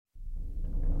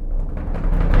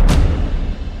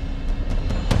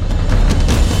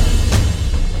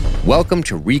Welcome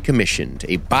to Recommissioned,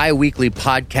 a bi-weekly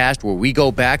podcast where we go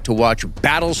back to watch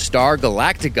Battlestar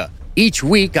Galactica. Each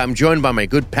week, I'm joined by my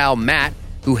good pal Matt,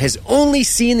 who has only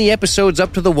seen the episodes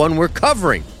up to the one we're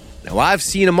covering. Now, I've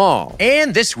seen them all.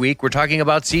 And this week, we're talking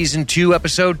about Season 2,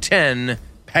 Episode 10,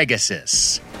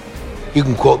 Pegasus. You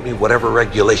can quote me whatever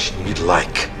regulation you'd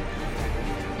like.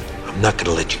 I'm not going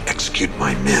to let you execute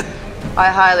my men. I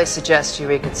highly suggest you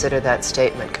reconsider that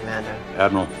statement, Commander.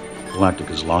 Admiral, Galactic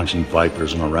is launching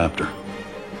Vipers and a Raptor.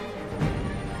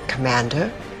 Commander?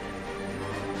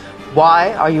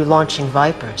 Why are you launching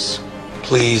Vipers?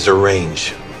 Please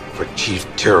arrange for Chief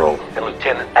Tyrrell and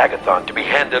Lieutenant Agathon to be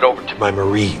handed over to my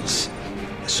Marines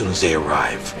as soon as they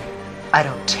arrive. I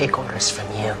don't take orders from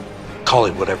you. Call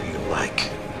it whatever you like.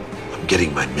 I'm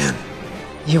getting my men.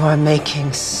 You are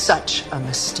making such a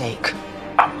mistake.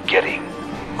 I'm getting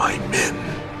my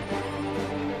men.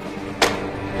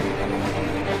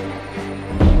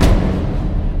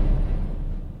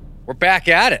 We're back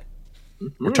at it.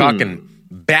 We're talking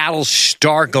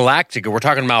Battlestar Galactica. We're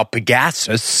talking about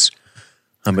Pegasus.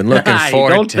 I've been looking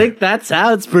forward I don't think that's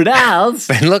how it's pronounced.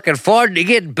 Been looking forward to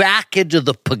getting back into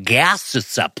the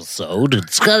Pegasus episode.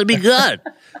 It's going to be good.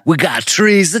 We got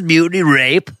treason, mutiny,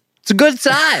 rape. It's a good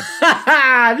time.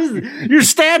 Your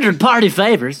standard party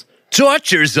favors.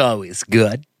 Torture's always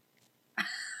good.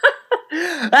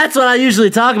 That's what I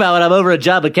usually talk about when I'm over at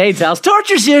Jabba Kane's house.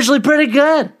 Torture's usually pretty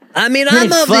good. I mean, Pretty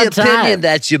I'm of fun the opinion time.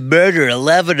 that you murder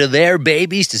 11 of their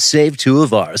babies to save 2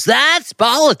 of ours. That's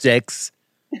politics.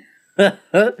 So,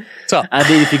 I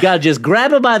mean, if you got to just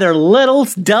grab them by their little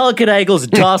delicate ankles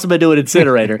and toss them into an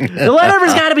incinerator, then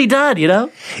whatever's got to be done, you know?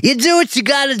 you do what you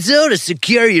gotta do to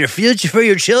secure your future for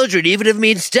your children, even if it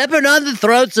means stepping on the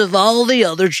throats of all the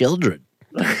other children.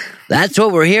 That's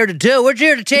what we're here to do. We're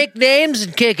here to take names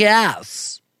and kick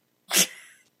ass.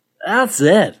 That's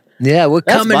it. Yeah, we're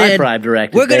That's coming my in. prime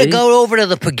directive, We're going to baby. go over to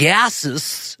the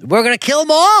Pegasus. We're going to kill them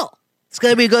all. It's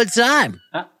going to be a good time.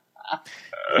 Yeah,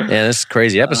 this is a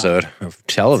crazy episode of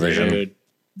television.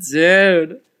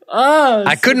 Dude. Oh,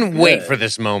 I couldn't wait for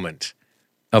this moment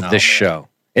of this show.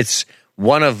 It's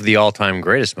one of the all-time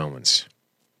greatest moments.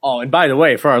 Oh, and by the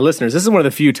way, for our listeners, this is one of the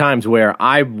few times where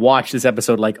I watched this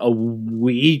episode like a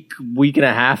week and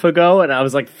a half ago, and I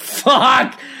was like,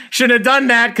 fuck, shouldn't have done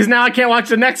that, because now I can't watch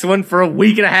the next one for a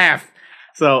week and a half.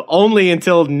 So only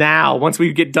until now, once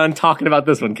we get done talking about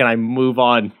this one, can I move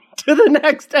on to the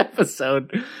next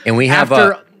episode. And we have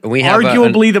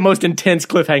arguably the most intense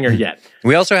cliffhanger yet.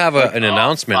 We also have an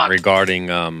announcement regarding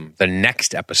the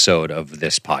next episode of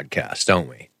this podcast, don't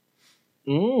we?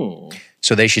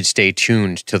 So they should stay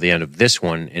tuned till the end of this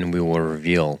one, and we will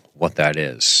reveal what that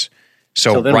is.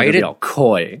 So then write it'll it. be all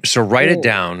coy. So write it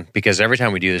down, because every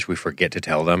time we do this, we forget to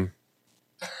tell them.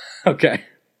 Okay.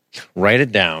 Write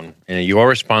it down, and your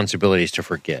responsibility is to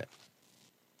forget.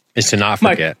 Is to not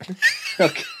forget.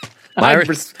 Okay. My-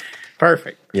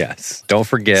 Perfect. Yes. Don't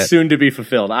forget. Soon to be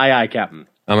fulfilled. Aye, aye, Captain.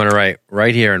 I'm going to write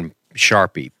right here in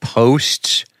Sharpie,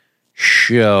 post-show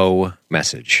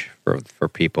message for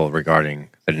people regarding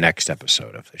the next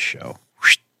episode of the show.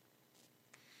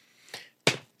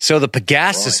 So the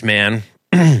Pegasus, man,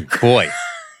 boy.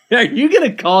 Are you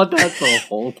going to call it that the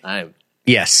whole time?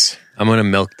 Yes, I'm going to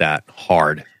milk that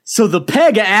hard. So the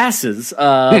Pegasses,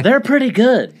 they're pretty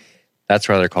good. That's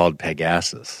why they're called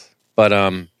Pegasus. But,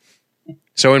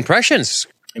 so impressions.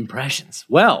 Impressions.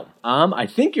 Well, I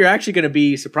think you're actually going to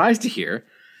be surprised to hear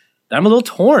that I'm a little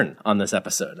torn on this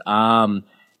episode.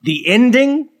 The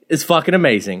ending is fucking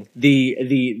amazing. The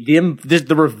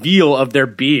reveal of there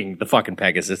being the fucking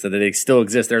Pegasus, that they still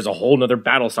exist. There's a whole nother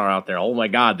Battlestar out there. Oh my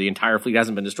God, the entire fleet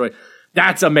hasn't been destroyed.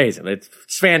 That's amazing. It's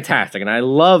fantastic. And I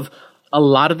love a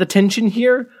lot of the tension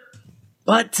here.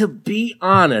 But to be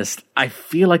honest, I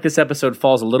feel like this episode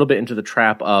falls a little bit into the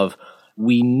trap of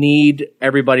we need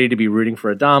everybody to be rooting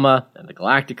for Adama and the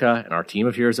Galactica and our team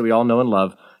of heroes that we all know and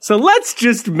love. So let's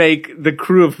just make the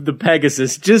crew of the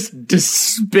Pegasus just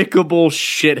despicable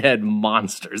shithead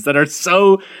monsters that are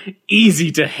so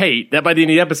easy to hate that by the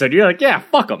end of the episode, you're like, yeah,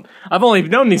 fuck them. I've only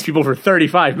known these people for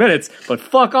 35 minutes, but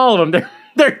fuck all of them.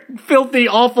 They're filthy,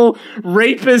 awful,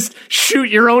 rapist, shoot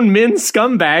your own men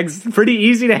scumbags. Pretty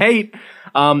easy to hate.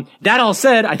 That all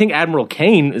said, I think Admiral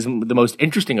Kane is the most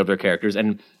interesting of their characters,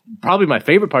 and probably my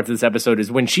favorite parts of this episode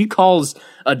is when she calls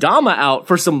Adama out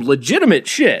for some legitimate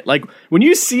shit. Like, when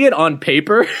you see it on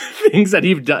paper, things that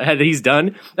he's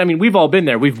done, I mean, we've all been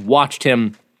there. We've watched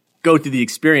him go through the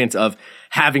experience of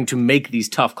having to make these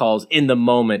tough calls in the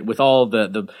moment with all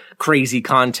the crazy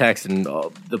context and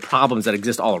the problems that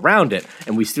exist all around it,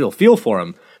 and we still feel for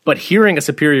him. But hearing a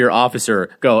superior officer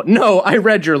go, no, I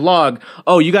read your log.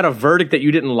 Oh, you got a verdict that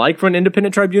you didn't like from an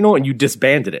independent tribunal and you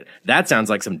disbanded it. That sounds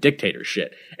like some dictator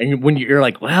shit. And when you're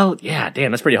like, well, yeah,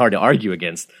 damn, that's pretty hard to argue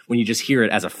against when you just hear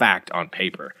it as a fact on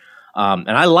paper.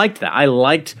 And I liked that. I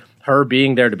liked her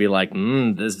being there to be like,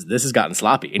 this has gotten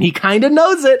sloppy. And he kind of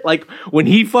knows it. Like, when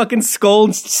he fucking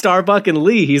scolds Starbuck and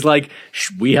Lee, he's like,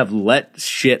 we have let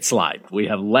shit slide. We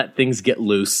have let things get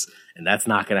loose. And that's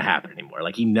not going to happen anymore.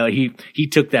 Like, he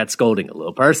took that scolding a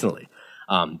little personally.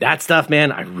 That stuff,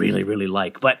 man, I really, really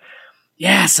like. But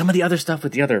yeah, some of the other stuff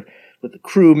with the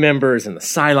crew members and the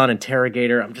Cylon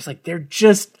interrogator, I'm just like, they're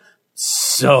just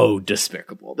so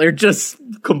despicable. They're just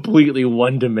completely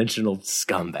one-dimensional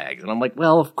scumbags. And I'm like,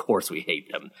 well, of course we hate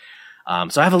them.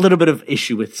 So I have a little bit of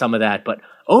issue with some of that, but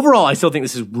overall, I still think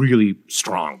this is really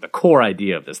strong. The core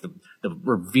idea of this, the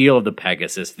reveal of the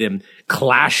Pegasus, them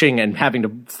clashing and having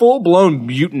to full-blown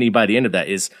mutiny by the end of that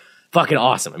is fucking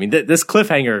awesome. I mean, this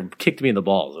cliffhanger kicked me in the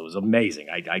balls. It was amazing.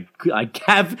 I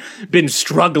have been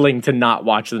struggling to not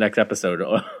watch the next episode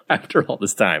after all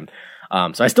this time.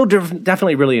 So I still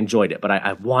definitely really enjoyed it, but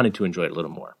I wanted to enjoy it a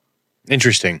little more.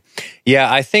 Interesting.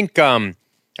 Yeah, I think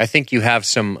you have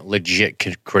some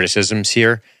legit criticisms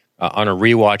here. On a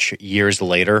rewatch years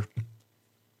later,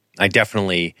 I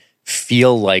definitely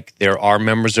feel like there are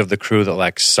members of the crew that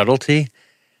lack subtlety.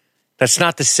 That's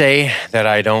not to say that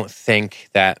I don't think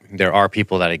that there are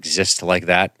people that exist like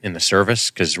that in the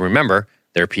service, because remember,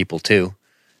 they're people too.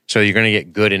 So you're going to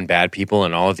get good and bad people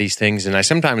and all of these things. And I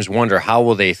sometimes wonder, how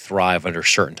will they thrive under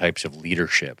certain types of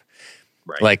leadership?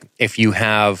 Right. Like if you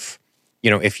have...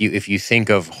 if you think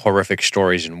of horrific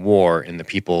stories in war and the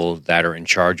people that are in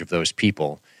charge of those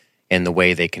people and the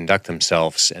way they conduct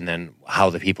themselves, and then how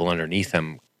the people underneath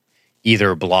them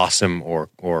either blossom or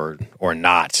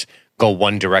not, go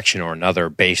one direction or another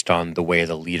based on the way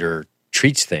the leader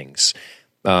treats things.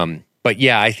 But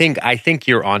yeah, I think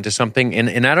you're onto something,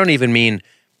 and I don't even mean,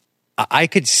 I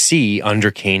could see under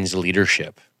Kane's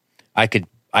leadership. I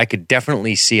could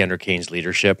definitely see under Kane's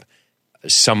leadership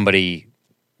somebody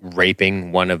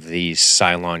raping one of these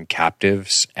Cylon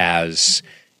captives as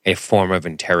a form of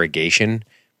interrogation,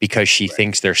 because she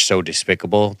thinks they're so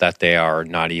despicable that they are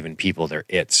not even people, they're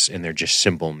its, and they're just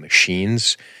simple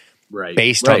machines. Right.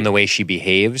 Based on the way she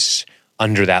behaves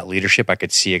under that leadership, I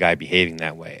could see a guy behaving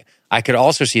that way. I could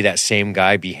also see that same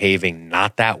guy behaving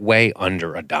not that way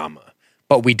under Adama,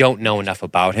 but we don't know enough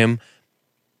about him.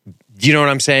 Do you know what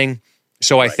I'm saying?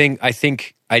 So right.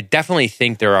 I definitely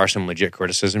think there are some legit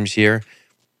criticisms here.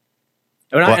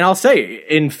 And I'll say,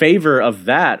 in favor of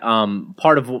that,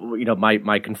 part of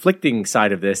my conflicting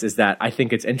side of this is that I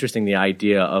think it's interesting, the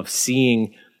idea of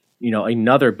seeing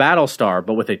another Battlestar,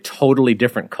 but with a totally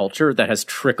different culture that has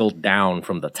trickled down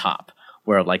from the top,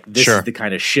 where like this is the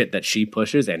kind of shit that she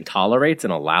pushes and tolerates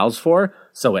and allows for,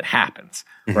 so it happens.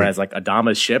 Mm-hmm. Whereas like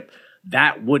Adama's ship,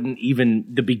 that wouldn't even,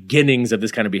 the beginnings of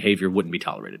this kind of behavior wouldn't be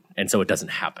tolerated, and so it doesn't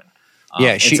happen.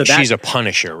 Yeah, she's a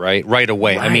punisher, right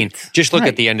away. Right. I mean, just look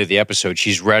at the end of the episode.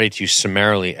 She's ready to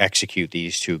summarily execute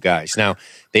these two guys. Now,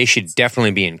 they should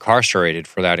definitely be incarcerated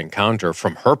for that encounter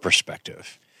from her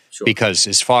perspective, because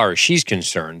as far as she's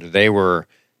concerned, they were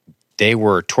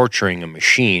torturing a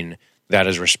machine that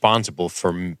is responsible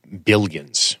for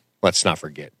billions. Let's not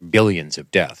forget, billions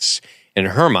of deaths. In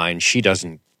her mind, she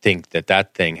doesn't think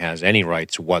that thing has any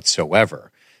rights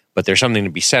whatsoever. But there's something to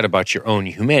be said about your own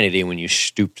humanity when you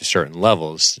stoop to certain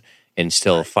levels and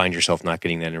still find yourself not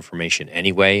getting that information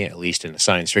anyway, at least in the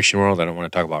science fiction world. I don't want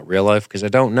to talk about real life because I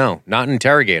don't know. Not an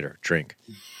interrogator, drink.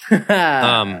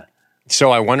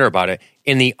 So I wonder about it.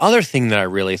 And the other thing that I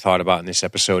really thought about in this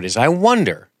episode is I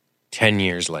wonder, 10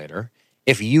 years later,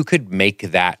 if you could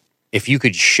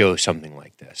show something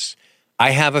like this.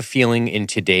 I have a feeling in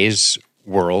today's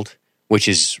world, which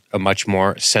is a much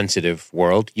more sensitive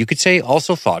world, you could say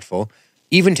also thoughtful,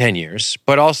 even 10 years,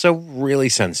 but also really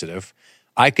sensitive.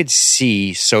 I could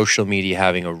see social media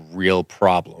having a real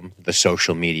problem, the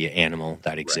social media animal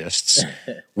that exists,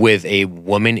 with a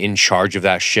woman in charge of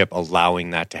that ship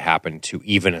allowing that to happen to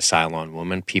even a Cylon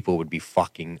woman. People would be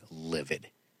fucking livid.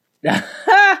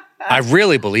 I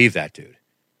really believe that, dude.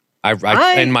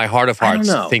 I in my heart of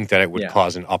hearts, think that it would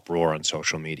cause an uproar on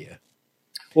social media.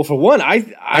 Well, for one, I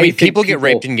mean, people get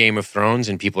raped in Game of Thrones,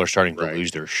 and people are starting to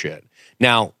lose their shit.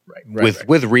 Now,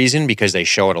 with reason, because they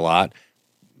show it a lot.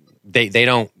 They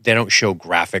don't show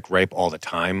graphic rape all the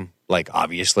time. Like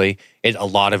obviously, a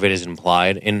lot of it is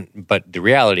implied. But the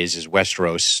reality is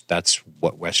Westeros. That's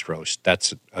what Westeros.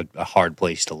 That's a hard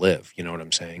place to live. You know what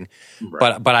I'm saying?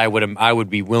 Right. But I would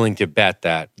be willing to bet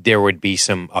that there would be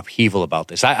some upheaval about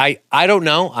this. I don't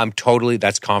know.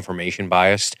 That's confirmation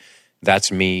biased.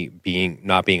 That's me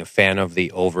not being a fan of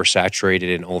the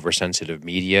oversaturated and oversensitive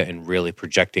media and really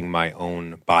projecting my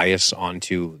own bias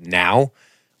onto now.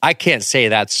 I can't say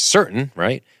that's certain,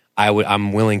 right?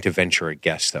 I'm willing to venture a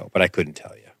guess, though, but I couldn't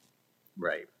tell you.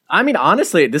 Right. I mean,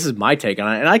 honestly, this is my take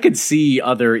on it, and I could see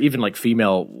other, even like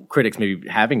female critics maybe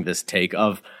having this take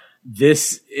of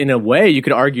this. In a way, you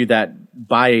could argue that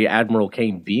by Admiral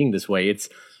Kane being this way,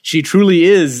 she truly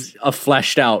is a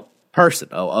fleshed out person,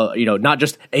 not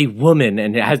just a woman,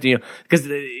 and it has because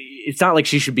it's not like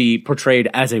she should be portrayed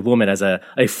as a woman, as a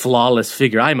flawless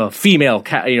figure. I'm a female,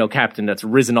 captain that's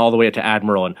risen all the way up to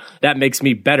admiral, and that makes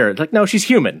me better. It's like, no, she's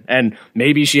human, and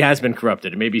maybe she has been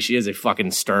corrupted, and maybe she is a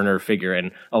fucking sterner figure and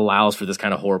allows for this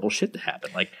kind of horrible shit to happen.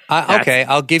 Like, okay,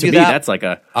 I'll give you me, that. That's like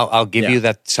I'll give you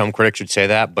that. Some critics would say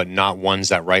that, but not ones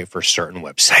that write for certain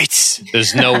websites.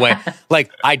 There's no way.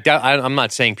 Like, I'm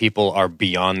not saying people are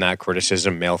beyond that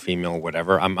criticism, male, female,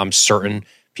 whatever. I'm certain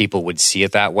people would see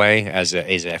it that way as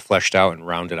a fleshed out and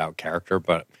rounded out character,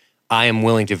 but I am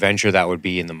willing to venture that would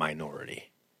be in the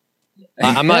minority.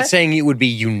 I'm not saying it would be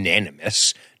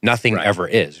unanimous. Nothing ever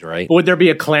is, right? Would there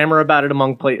be a clamor about it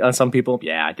among some people?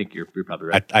 Yeah, I think you're probably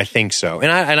right. I think so, and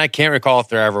I can't recall if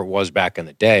there ever was back in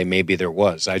the day. Maybe there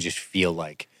was. I just feel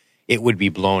like it would be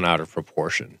blown out of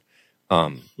proportion.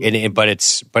 But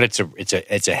it's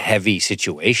a heavy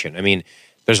situation. I mean,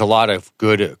 there's a lot of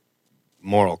good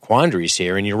moral quandaries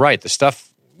here, and you're right. The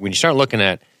stuff, when you start looking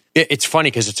at it's funny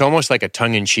because it's almost like a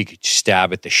tongue-in-cheek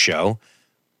stab at the show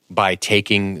by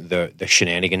taking the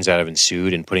shenanigans that have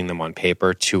ensued and putting them on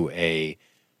paper to a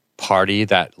party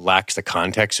that lacks the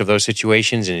context of those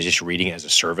situations and is just reading it as a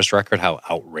service record. How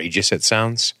outrageous it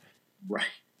sounds, right?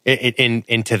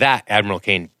 And to that, Admiral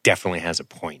Kane definitely has a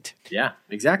point. Yeah,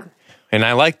 exactly. And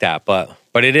I like that, but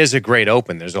it is a great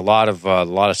open. There's a lot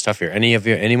of stuff here.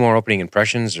 Any more opening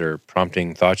impressions or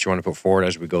prompting thoughts you want to put forward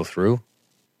as we go through?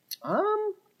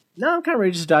 No, I'm kind of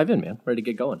ready to just dive in, man. Ready to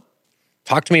get going.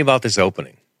 Talk to me about this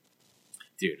opening.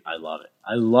 Dude, I love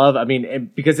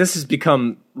it. Because this has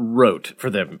become rote for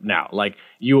them now. Like,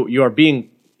 you are being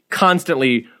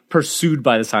constantly pursued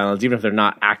by the Cylons, even if they're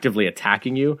not actively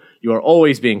attacking you. You are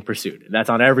always being pursued. That's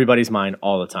on everybody's mind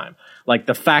all the time. Like,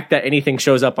 the fact that anything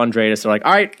shows up on Dratus, they're like,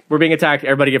 all right, we're being attacked.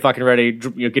 Everybody get fucking ready.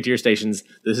 Get to your stations.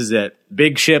 This is it.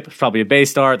 Big ship, probably a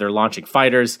base star. They're launching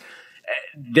fighters.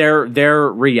 Their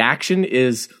reaction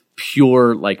is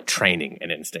pure, like, training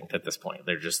and instinct at this point.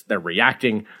 They're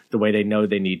reacting the way they know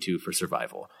they need to for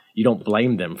survival. You don't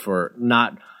blame them for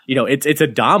not, it's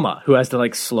Adama who has to,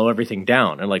 like, slow everything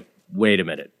down. And, like, wait a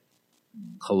minute.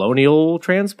 Colonial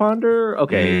transponder?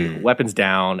 Okay, weapons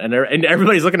down. And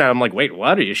everybody's looking at him like, wait,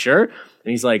 what? Are you sure? And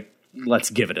he's like, let's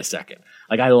give it a second.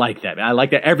 Like, I like that. I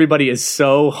like that everybody is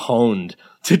so honed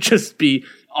to just be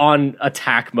on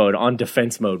attack mode, on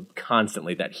defense mode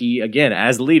constantly, that he, again,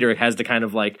 as leader, has to kind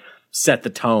of like set the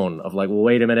tone of like, well,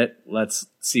 wait a minute, let's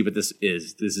see what this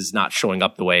is. This is not showing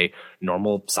up the way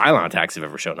normal Cylon attacks have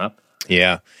ever shown up.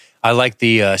 Yeah. I like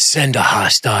the send a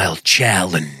hostile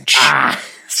challenge.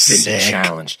 Send a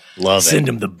challenge. Love it. Send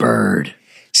him the bird.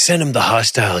 Send him the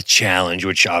hostile challenge,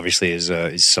 which obviously is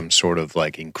some sort of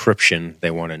like encryption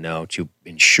they want to know to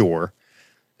ensure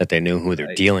that they know who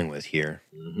they're dealing with here.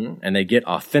 Mm-hmm. And they get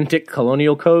authentic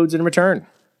colonial codes in return.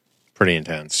 Pretty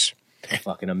intense.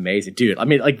 Fucking amazing. Dude, I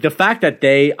mean, like, the fact that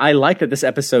I like that this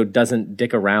episode doesn't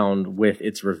dick around with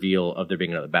its reveal of there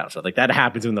being another battle. So, like, that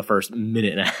happens in the first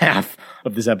minute and a half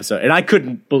of this episode. And I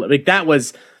couldn't believe, like,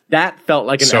 that felt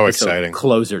like an so episode exciting.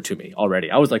 Closer to me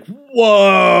already. I was like,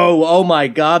 whoa, oh my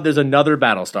God, there's another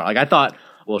Battlestar. Like, I thought,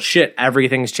 well, shit,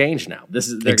 everything's changed now.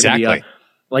 Exactly.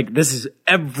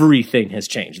 Everything has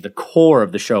changed. The core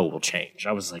of the show will change.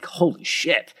 I was like, holy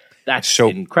shit, that's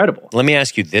incredible. Let me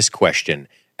ask you this question.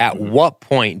 At what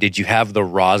point did you have the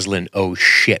Roslin oh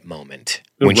shit moment?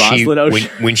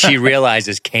 When she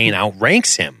realizes Kane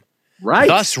outranks him. Right.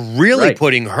 Thus really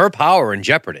putting her power in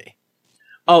jeopardy.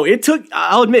 Oh,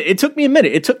 I'll admit, it took me a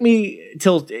minute. It took me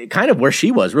till kind of where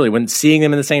she was, really, when seeing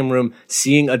them in the same room,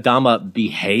 seeing Adama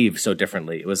behave so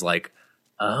differently. It was like,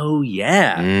 oh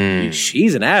yeah,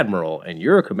 she's an admiral and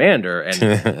you're a commander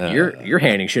and you're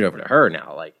handing shit over to her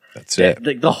now. Like, that's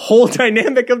it. The whole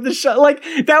dynamic of the show, like,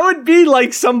 that would be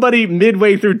like somebody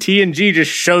midway through TNG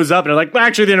just shows up and they're like,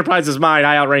 actually, the Enterprise is mine.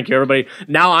 I outrank you, everybody.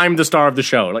 Now I'm the star of the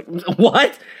show. Like,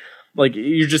 what? Like,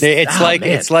 you're just,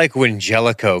 it's like when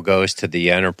Jellicoe goes to the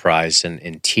Enterprise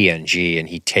in TNG and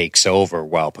he takes over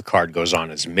while Picard goes on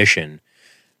his mission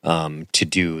to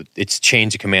do, it's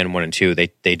Chains of Command 1 and 2.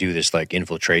 They do this like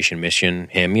infiltration mission.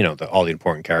 Him, all the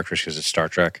important characters because it's Star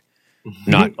Trek,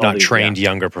 not trained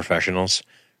younger professionals.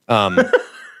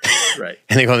 Right.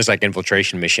 And they go on this like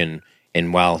infiltration mission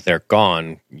And while they're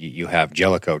gone, you have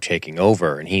Jellicoe taking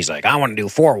over, and he's like, I want to do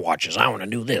 4 watches. I want to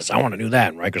do this. I want to do that.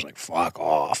 And Riker's like, fuck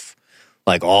off.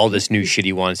 Like, all this new shit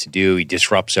he wants to do, he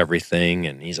disrupts everything.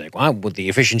 And he's like, well, with the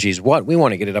efficiency is what? We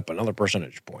want to get it up another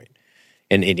percentage point.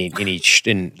 And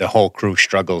the whole crew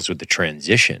struggles with the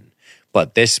transition.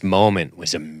 But this moment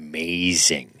was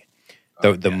amazing.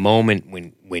 The moment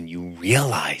when you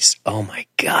realize, oh, my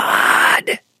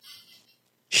God,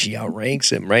 she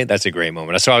outranks him, right? That's a great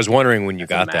moment. So I was wondering when you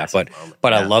got that. But yeah.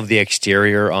 I love the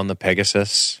exterior on the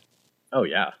Pegasus. Oh,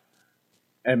 yeah.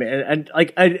 I mean, and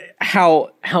like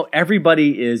how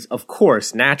everybody is, of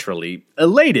course, naturally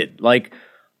elated. Like,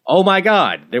 oh my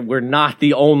God, we're not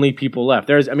the only people left.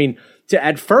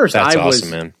 At first, that's I was awesome,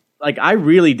 man. Like, I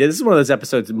really did. This is one of those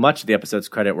episodes, much of the episode's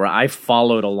credit, where I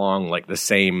followed along like the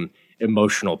same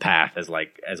emotional path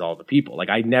as all the people. Like,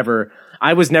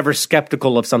 I was never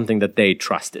skeptical of something that they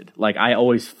trusted. Like, I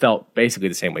always felt basically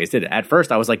the same way as did. At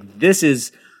first, I was like, this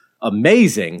is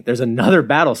amazing. There's another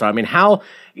Battlestar. I mean,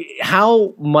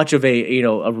 how much of a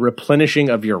replenishing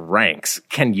of your ranks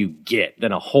can you get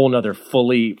than a whole nother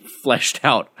fully fleshed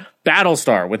out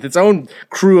Battlestar with its own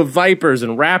crew of Vipers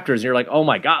and Raptors? And you're like, oh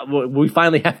my God, we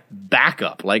finally have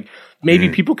backup. Like, maybe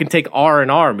people can take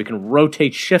R&R and we can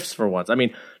rotate shifts for once. I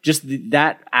mean, just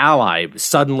that ally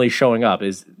suddenly showing up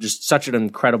is just such an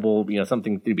incredible,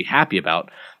 something to be happy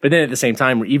about. But then at the same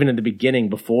time, even in the beginning,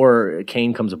 before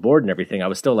Kane comes aboard and everything, I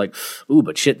was still like, ooh,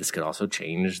 but shit, this could also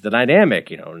change the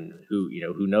dynamic, and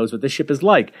who knows what this ship is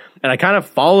like. And I kind of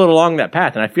followed along that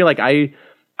path. And I feel like I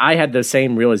had the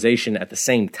same realization at the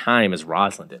same time as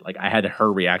Rosalind did. Like, I had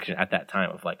her reaction at that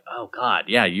time of like, oh God,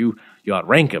 yeah, you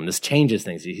outrank him. This changes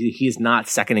things. He's not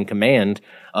second in command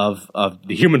of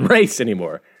the human race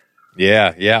anymore.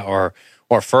 Yeah,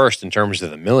 or first in terms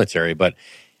of the military. But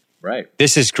right,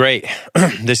 this is great.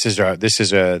 this is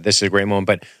a great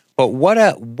moment. But what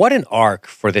an arc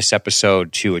for this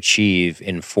episode to achieve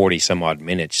in 40 some odd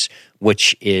minutes,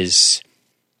 which is,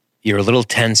 you're a little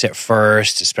tense at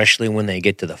first, especially when they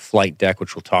get to the flight deck,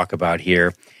 which we'll talk about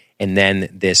here, and then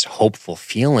this hopeful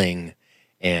feeling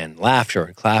and laughter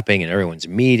and clapping and everyone's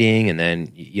meeting, and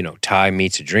then Ty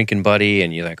meets a drinking buddy,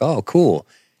 and you're like, oh, cool.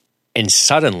 And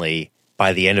suddenly,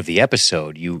 by the end of the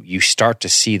episode, you start to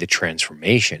see the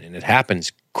transformation, and it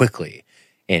happens quickly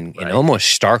and almost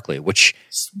starkly, which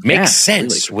makes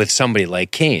sense really with somebody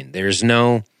like Kane. There's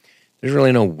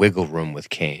really no wiggle room with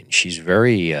Kane. She's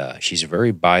very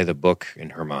by the book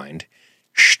in her mind,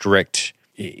 strict.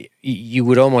 You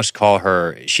would almost call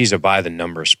her, she's a by the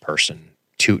numbers person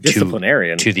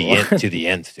disciplinarian to the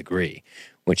nth degree,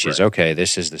 which is, okay,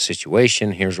 this is the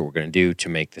situation. Here's what we're going to do to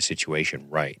make the situation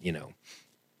right, And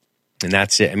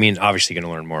that's it. I mean, obviously going to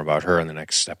learn more about her in the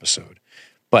next episode.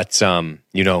 But,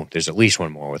 there's at least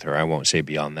one more with her. I won't say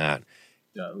beyond that.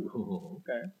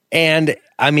 Okay. And,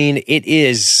 I mean, it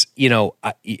is,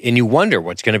 and you wonder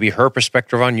what's going to be her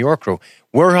perspective on your crew.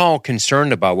 We're all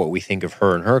concerned about what we think of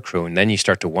her and her crew, and then you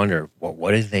start to wonder, well,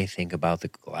 what did they think about the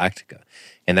Galactica?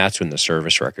 And that's when the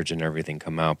service records and everything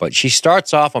come out. But she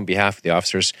starts off on behalf of the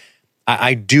officers.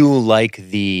 I do like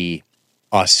the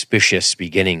auspicious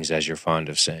beginnings, as you're fond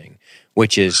of saying,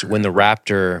 which is when the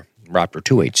Raptor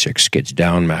 286 gets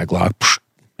down, maglock,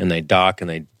 and they dock and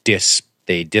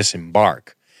they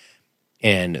disembark.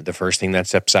 And the first thing that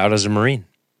steps out is a Marine.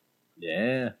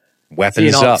 Yeah.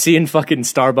 Weapons up. Seeing fucking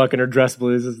Starbuck in her dress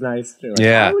blues is nice. Like,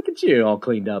 yeah. Oh, look at you, all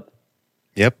cleaned up.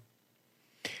 Yep.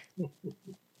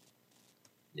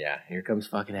 Yeah, here comes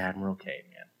fucking Admiral Kane,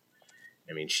 man.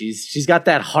 I mean, she's got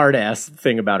that hard ass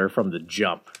thing about her from the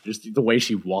jump. Just the way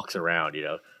she walks around,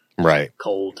 Right.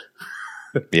 Cold.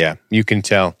 Yeah, you can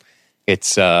tell.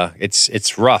 It's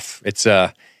rough. It's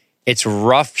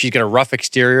rough. She's got a rough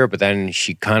exterior, but then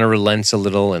she kind of relents a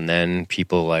little, and then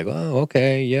people are like, oh,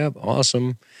 okay, yep,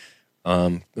 awesome.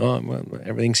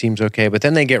 Everything seems okay. But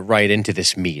then they get right into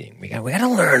this meeting. We got to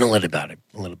learn a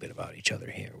little bit about each other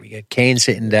here. We got Kane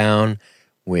sitting down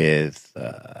with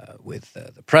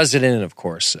the president, and of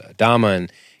course Adama,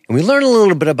 and we learn a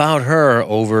little bit about her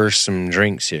over some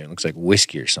drinks here. It looks like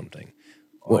whiskey or something.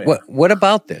 What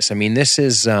about this? I mean, this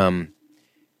is an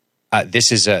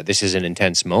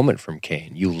intense moment from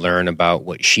Kane. You learn about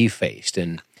what she faced,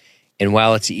 and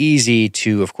while it's easy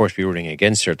to, of course, be rooting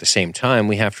against her, at the same time,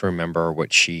 we have to remember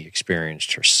what she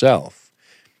experienced herself.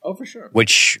 Oh, for sure.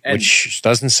 Which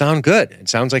doesn't sound good. It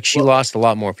sounds like she lost a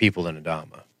lot more people than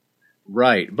Adama.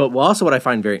 Right. But also what I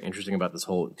find very interesting about this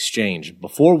whole exchange,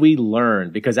 before we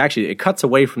learn, because actually it cuts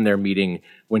away from their meeting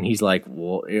when he's like,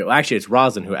 well, actually it's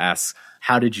Roslin who asks,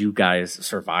 how did you guys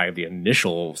survive the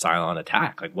initial Cylon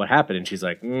attack? Like, what happened? And she's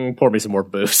like, pour me some more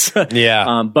booze.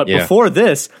 Yeah. But before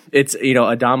this, it's,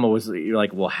 Adama was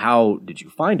like, well, how did you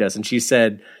find us? And she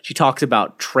talks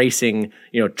about tracing,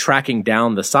 tracking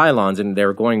down the Cylons, and they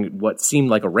were going what seemed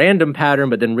like a random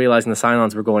pattern, but then realizing the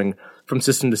Cylons were going from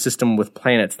system to system with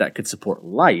planets that could support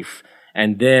life.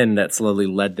 And then that slowly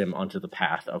led them onto the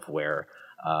path of where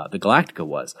the Galactica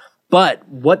was. But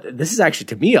this is actually,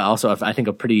 to me, also, I think,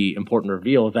 a pretty important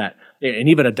reveal that, and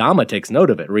even Adama takes note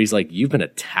of it, where he's like, you've been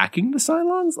attacking the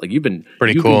Cylons? Like, you've been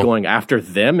going after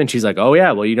them? And she's like, oh,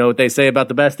 yeah, well, you know what they say about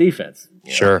the best defense.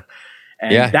 Sure.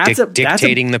 And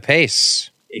dictating the pace.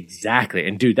 Exactly.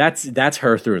 And dude, that's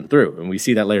her through and through. And we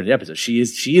see that later in the episode. She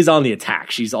is on the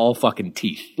attack. She's all fucking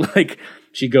teeth. Like,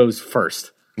 she goes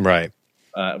first. Right.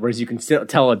 Whereas you can still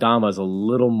tell Adama's a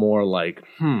little more like,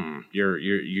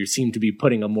 you seem to be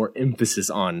putting a more emphasis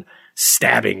on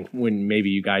stabbing when maybe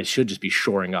you guys should just be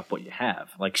shoring up what you have.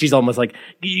 Like, she's almost like,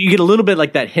 you get a little bit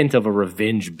like that hint of a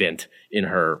revenge bent in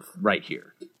her right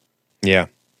here. Yeah.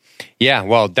 Yeah.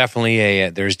 Well, definitely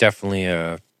there's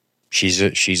definitely she's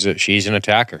an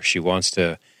attacker. She wants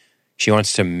to,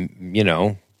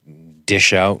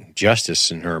 dish out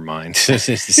justice in her mind.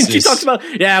 She talks about,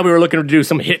 we were looking to do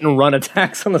some hit and run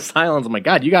attacks on the Cylons. Oh my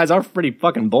God, you guys are pretty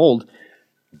fucking bold.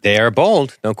 They are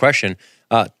bold, no question.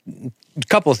 A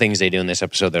couple of things they do in this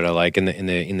episode that I like.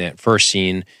 In that first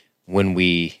scene, when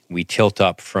we tilt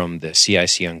up from the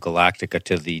CIC on Galactica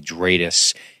to the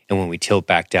Dratus, and when we tilt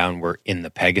back down, we're in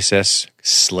the Pegasus.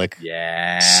 Slick.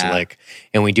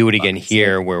 And we do it again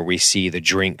here, where we see the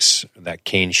drinks that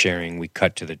Kane's sharing. We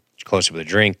cut to the close up with a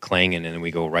drink clanging, and then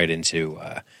we go right into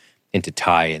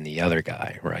Ty and the other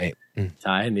guy, right?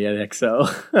 Ty and the XO.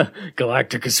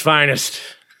 Galactica's finest.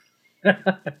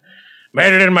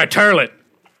 Made it in my turlet.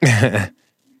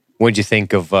 What'd you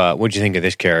think of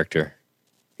this character?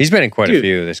 He's been in quite a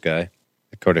few, this guy.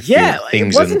 Quite a few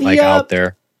things out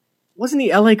there. Wasn't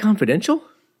he LA Confidential?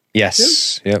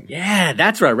 Yes. Yep. Yeah,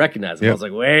 that's where I recognized him. Yep. I was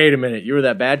like, wait a minute, you were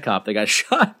that bad cop that got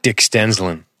shot. Dick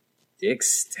Stensland.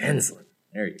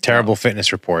 There you Terrible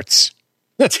fitness reports.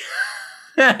 That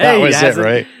was it,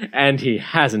 right? And he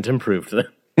hasn't improved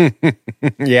them.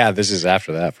 Yeah, this is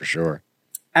after that for sure.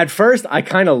 At first, I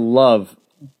kind of love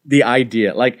the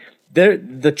idea. Like,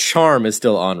 the charm is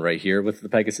still on right here with the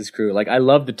Pegasus crew. Like, I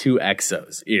love the two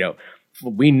exos.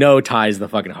 We know Ty's the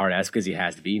fucking hard ass because he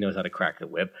has to be. He knows how to crack the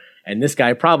whip. And this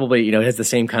guy probably, has the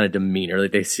same kind of demeanor.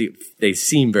 Like, they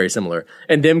seem very similar.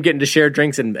 And them getting to share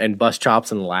drinks and bust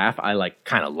chops and laugh, I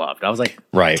kind of loved. I was like,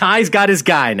 right. Ty's got his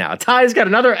guy now. Ty's got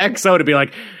another XO to be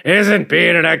like, isn't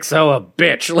being an XO a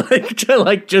bitch?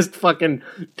 Like just fucking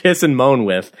piss and moan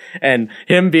with. And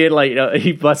him being like,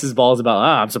 he busts his balls about,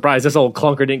 I'm surprised this old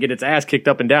clunker didn't get its ass kicked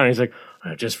up and down. And he's like,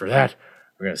 just for that,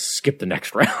 we're going to skip the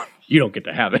next round. You don't get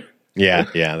to have it. Yeah,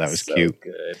 that was so cute.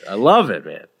 Good. I love it,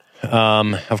 man.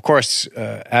 Of course,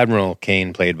 Admiral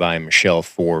Kane, played by Michelle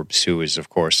Forbes, who is, of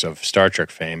course, of Star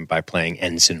Trek fame, by playing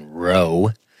Ensign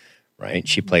Ro, right?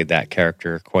 She played that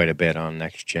character quite a bit on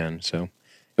Next Gen, so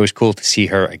it was cool to see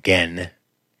her again.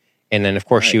 And then, of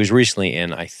course, she was recently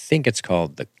in, I think it's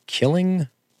called The Killing.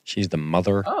 She's the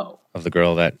mother of the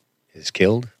girl that is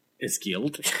killed.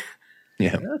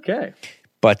 Yeah. Okay.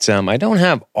 But I don't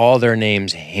have all their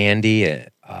names handy.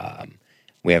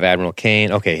 We have Admiral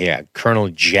Kane. Okay, yeah, Colonel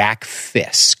Jack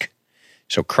Fisk.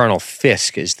 So Colonel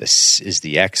Fisk is the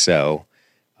XO.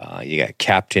 You got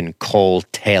Captain Cole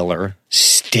Taylor,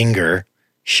 Stinger.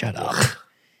 Shut up.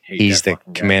 He's the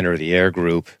commander of the air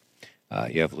group.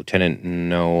 You have Lieutenant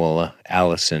Noel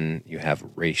Allison. You have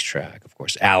Racetrack, of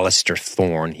course. Alistair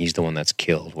Thorne. He's the one that's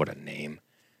killed. What a name.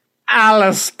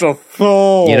 Alistair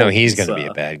Thorne. He's going to be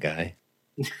a bad guy.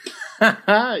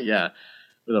 Yeah,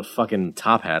 with a fucking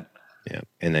top hat. Yeah,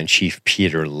 and then Chief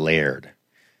Peter Laird,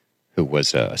 who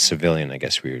was a civilian, I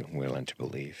guess we're led to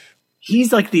believe.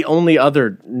 He's like the only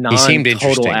other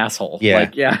non-total asshole.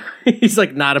 Yeah. He's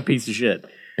like not a piece of shit.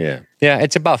 Yeah,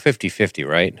 it's about 50-50,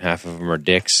 right? Half of them are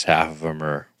dicks, half of them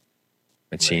are,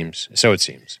 seems. So it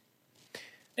seems.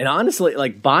 And honestly,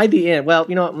 like by the end, well,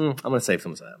 you know what? I'm going to save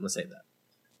some of that. I'm going to save that.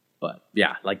 But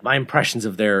yeah, like my impressions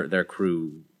of their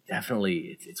crew,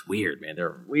 definitely, it's weird, man. They're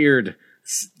a weird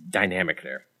dynamic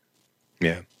there.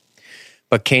 Yeah.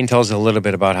 But Kane tells a little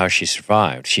bit about how she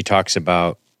survived. She talks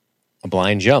about a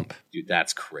blind jump. Dude,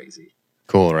 that's crazy.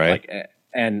 Cool, right?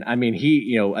 And I mean,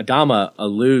 Adama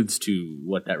alludes to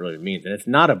what that really means. And it's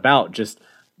not about just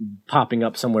popping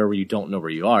up somewhere where you don't know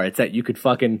where you are. It's that you could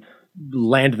fucking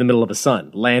land in the middle of a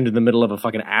sun, land in the middle of a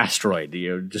fucking asteroid,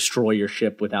 destroy your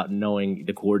ship without knowing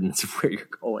the coordinates of where you're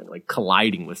going, like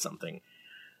colliding with something.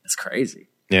 That's crazy.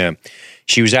 Yeah.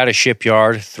 She was at a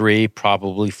shipyard, 3,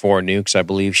 probably 4 nukes, I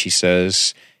believe she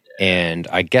says. And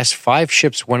I guess 5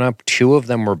 ships went up. 2 of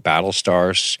them were battle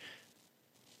stars.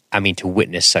 I mean, to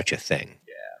witness such a thing.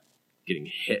 Getting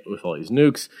hit with all these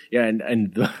nukes. Yeah,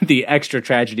 and the extra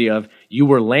tragedy of you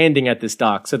were landing at this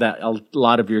dock so that a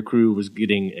lot of your crew was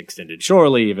getting extended shore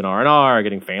leave and R&R,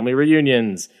 getting family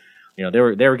reunions. They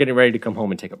were getting ready to come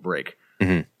home and take a break.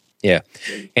 Mm-hmm. Yeah.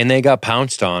 And they got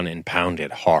pounced on and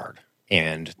pounded hard.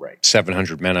 And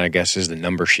 700 men, I guess, is the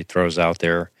number she throws out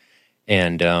there.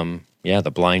 And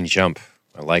the blind jump.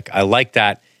 I like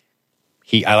that.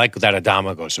 I like that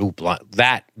Adama goes, ooh,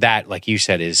 that, like you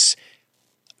said, is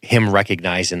him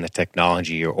recognizing the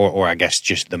technology or I guess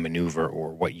just the maneuver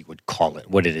or what you would call it,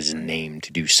 what it is named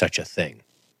to do such a thing.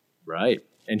 Right.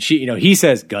 And she, he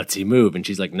says gutsy move and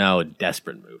she's like, no,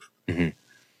 desperate move. Mm-hmm.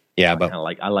 Yeah, but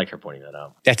I like her pointing that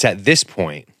out. That's at this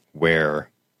point where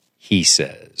he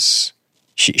says,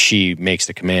 she makes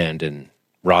the command and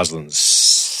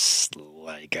Rosalind's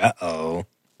like, uh-oh.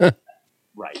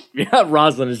 Right. Yeah,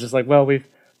 Rosalind is just like, well, we've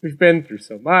been through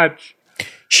so much.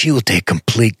 She will take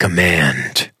complete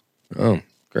command. Oh,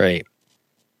 great.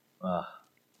 Yeah,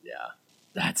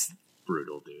 that's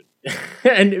brutal, dude.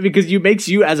 And because it makes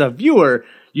you, as a viewer,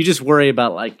 you just worry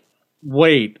about like,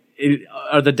 wait,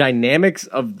 are the dynamics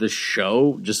of the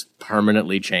show just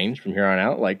permanently changed from here on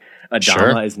out? Like,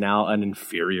 Adama is now an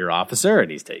inferior officer and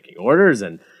he's taking orders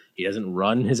and he doesn't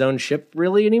run his own ship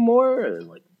really anymore.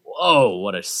 Like, whoa,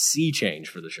 what a sea change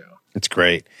for the show. It's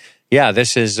great. Yeah,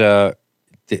 this is a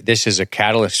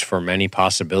catalyst for many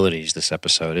possibilities, this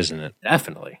episode, isn't it?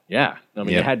 Definitely, yeah. I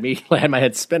mean, it had my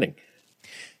head spinning.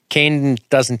 Kane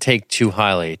doesn't take too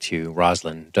highly to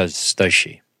Rosalind, does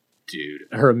she? Dude,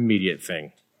 her immediate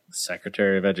thing,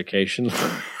 Secretary of Education.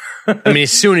 I mean,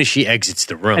 as soon as she exits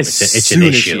the room, it's an issue.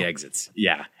 As she exits,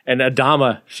 yeah. And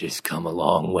Adama, she's come a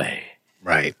long way.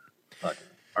 Right. Fucking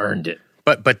earned it.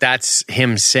 But that's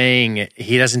him saying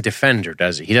he doesn't defend her,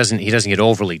 does he? He doesn't get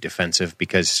overly defensive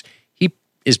because he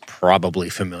is probably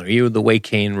familiar with the way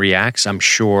Kane reacts. I'm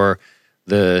sure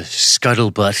the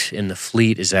scuttlebutt in the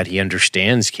fleet is that he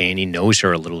understands Kane. He knows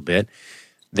her a little bit.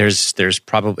 There's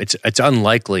probably it's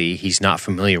unlikely he's not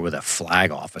familiar with a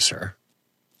flag officer.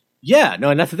 Yeah,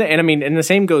 no, and that's the thing. And I mean, and the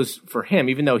same goes for him.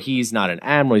 Even though he's not an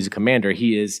admiral, he's a commander.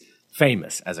 He is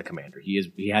famous as a commander.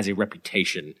 He has a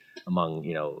reputation among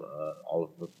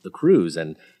all of the crews,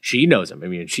 and she knows him. I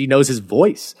mean, she knows his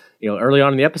voice. Early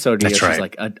on in the episode, she's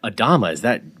like, "Adama, is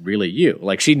that really you?"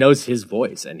 Like, she knows his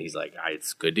voice, and he's like,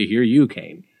 "It's good to hear you,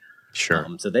 Kane." Sure.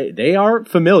 So they are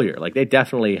familiar. Like, they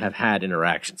definitely have had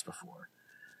interactions before.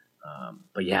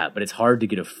 But it's hard to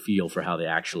get a feel for how they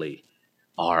actually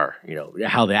are.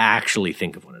 How they actually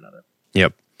think of one another.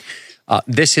 Yep.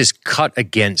 This is cut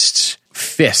against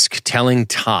Fisk telling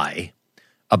Ty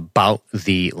about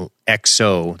the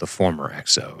XO, the former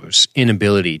XO's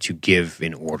inability to give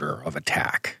an order of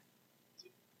attack.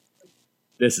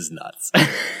 This is nuts.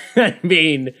 I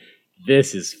mean,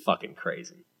 this is fucking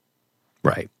crazy.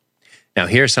 Right. Now,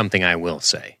 here's something I will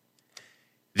say.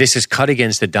 This is cut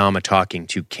against Adama talking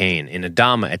to Kane, and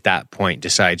Adama at that point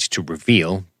decides to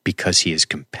reveal, because he is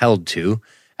compelled to,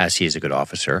 as he is a good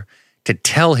officer, to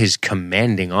tell his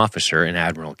commanding officer in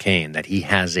Admiral Kane that he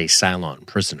has a Cylon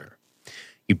prisoner.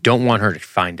 You don't want her to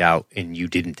find out, and you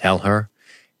didn't tell her.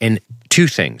 And 2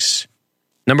 things.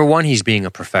 Number 1, he's being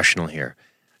a professional here.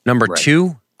 Number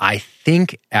 2, I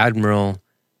think Adama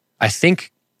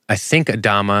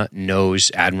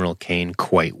knows Admiral Kane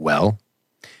quite well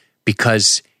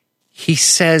because he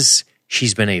says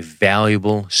she's been a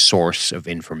valuable source of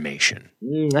information.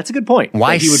 That's a good point.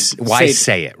 Why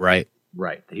say it, right?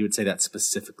 Right. He would say that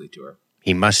specifically to her.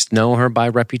 He must know her by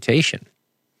reputation.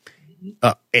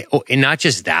 And not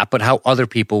just that, but how other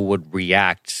people would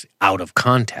react out of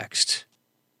context.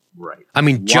 Right. I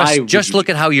mean, just look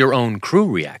at how your own crew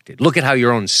reacted. Look at how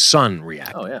your own son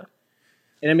reacted. Oh, yeah.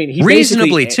 And I mean, he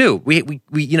reasonably too.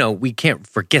 We can't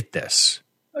forget this.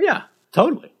 Oh, yeah,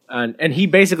 totally. And he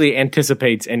basically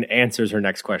anticipates and answers her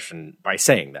next question by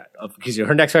saying that. Because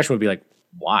her next question would be like,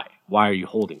 why? Why are you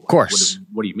holding one? Of course.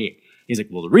 What do you mean? He's like,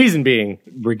 well, the reason being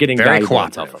we're getting very valuable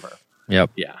intel from her.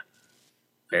 Yep. Yeah.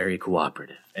 Very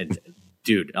cooperative. And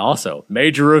dude, also,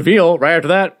 major reveal right after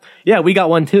that. Yeah, we got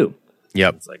one too.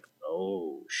 Yep. It's like,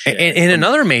 oh, shit. And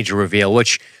another major reveal,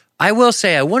 which I will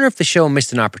say, I wonder if the show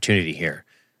missed an opportunity here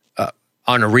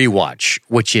on a rewatch,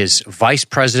 which is Vice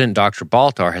President Dr.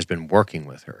 Baltar has been working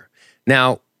with her.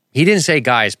 Now, he didn't say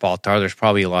guys Baltar. There's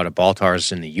probably a lot of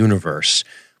Baltars in the universe.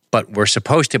 but we're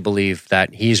supposed to believe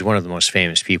that he's one of the most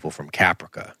famous people from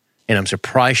Caprica. And I'm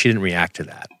surprised she didn't react to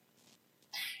that.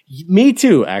 Me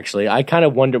too, actually. I kind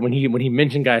of wondered when he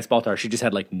mentioned Gaius Baltar, she just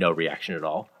had like no reaction at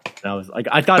all. And I was like,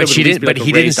 I thought, but it would she at least didn't. be, like, But a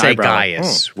he didn't raised say eyebrow.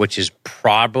 Gaius, which is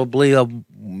probably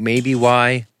maybe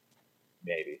why.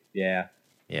 Maybe, yeah.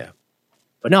 Yeah.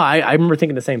 But no, I remember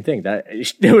thinking the same thing. That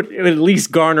it would at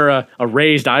least garner a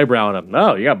raised eyebrow on him.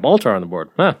 Oh, you got Baltar on the board.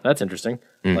 Huh, that's interesting.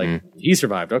 Like, he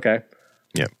survived. Okay.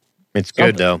 Yeah. It's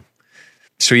good, though.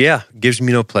 So, yeah, gives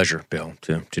me no pleasure, Bill,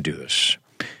 to do this.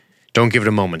 Don't give it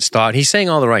a moment's thought. He's saying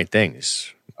all the right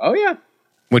things. Oh, yeah.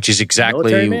 Which is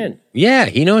exactly... Military man. Yeah,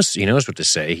 he knows what to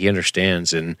say. He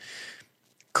understands, and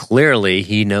clearly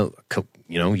he you know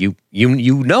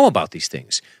about these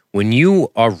things. When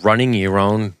you are running your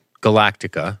own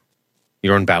Galactica,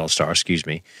 your own Battlestar, excuse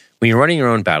me, when you're running your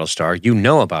own Battlestar, you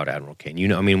know about Admiral Kane. You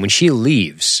know, I mean, when she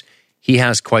leaves, he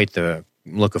has quite the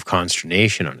look of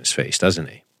consternation on his face, doesn't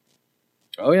he?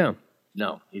 Oh, yeah.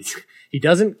 No, he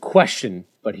doesn't question,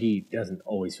 but he doesn't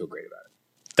always feel great about it.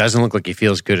 Doesn't look like he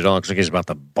feels good at all. It looks like he's about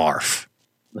to barf.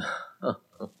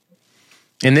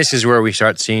 And this is where we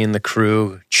start seeing the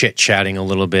crew chit-chatting a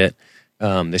little bit.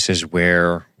 This is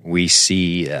where we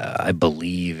see, I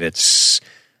believe it's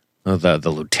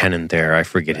the lieutenant there. I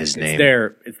forget his name.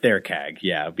 It's their CAG,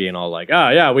 yeah, being all like, oh,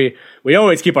 yeah, we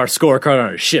always keep our scorecard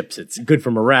on our ships. It's good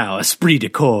for morale. Esprit de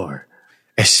corps.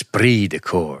 Esprit de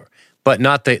corps. But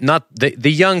not the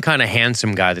young kind of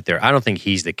handsome guy that I don't think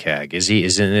he's the CAG. Is he?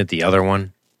 Isn't it the other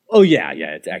one? Oh, yeah.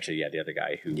 It's actually, the other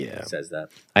guy who says that.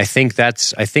 I think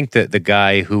that the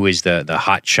guy who is the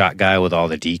hot shot guy with all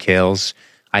the decals,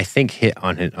 I think hit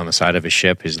on the side of his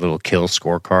ship, his little kill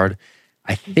scorecard.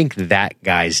 I think that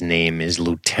guy's name is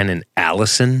Lieutenant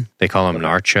Allison. They call him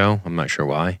Narcho. I'm not sure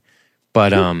why.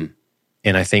 But, and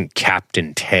I think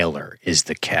Captain Taylor is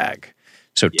the CAG.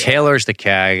 So Taylor's the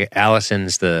CAG,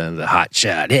 Allison's the hot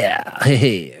shot. Yeah,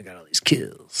 hey, I got all these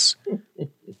kills.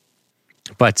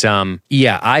 But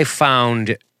I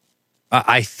found.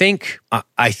 I think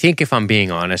if I'm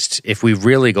being honest, if we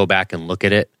really go back and look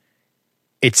at it,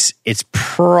 it's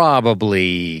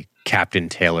probably Captain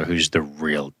Taylor who's the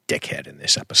real dickhead in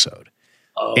this episode,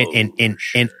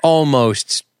 and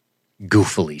almost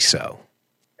goofily so.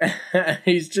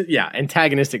 He's just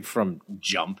antagonistic from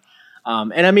jump.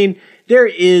 And I mean, there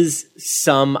is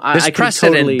some... There's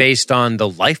precedent based on the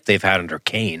life they've had under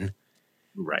Kane.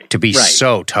 Right. To be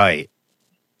so tight.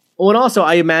 Well, and also,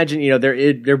 I imagine,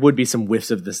 there would be some whiffs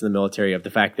of this in the military, of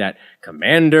the fact that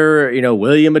Commander,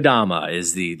 William Adama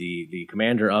is the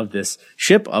commander of this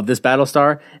ship, of this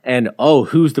Battlestar, and,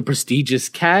 who's the prestigious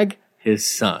CAG? His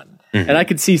son. Mm-hmm. And I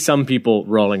could see some people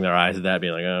rolling their eyes at that,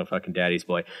 being like, oh, fucking daddy's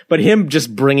boy. But him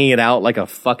just bringing it out like a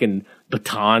fucking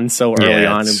baton so early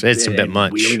on. It's a bit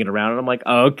much. Wheeling it around. And I'm like,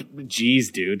 oh,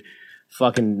 geez, dude.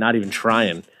 Fucking not even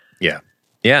trying. Yeah.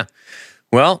 Yeah.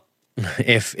 Well,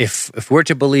 if we're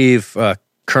to believe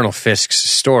Colonel Fisk's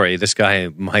story, this guy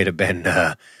might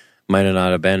not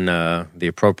have been the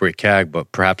appropriate CAG, but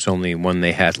perhaps only one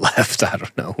they had left. I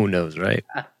don't know. Who knows, right?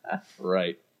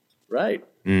 Right.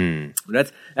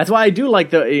 That's why I do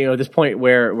like this point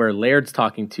where Laird's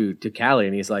talking to Callie,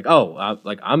 and he's like,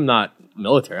 I'm not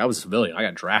military. I was a civilian. I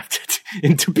got drafted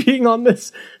into being on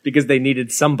this because they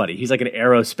needed somebody. He's like an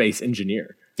aerospace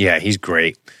engineer. Yeah, he's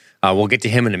great. We'll get to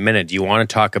him in a minute. Do you want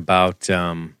to talk about?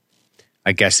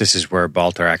 I guess this is where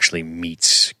Baltar actually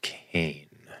meets Kane.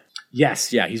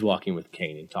 Yes, yeah, he's walking with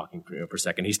Kane and talking for a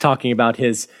second. He's talking about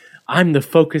I'm the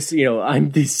focus. I'm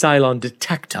the Cylon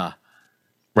detector.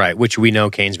 Right, which we know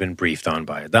Kane's been briefed on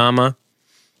by Adama.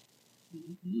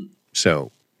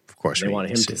 So, of course, they want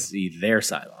him to see their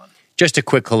Cylon. Just a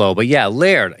quick hello. But yeah,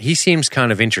 Laird, he seems kind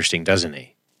of interesting, doesn't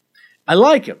he? I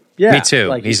like him. Yeah. Me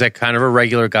too. He's like kind of a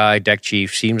regular guy, deck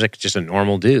chief, seems like just a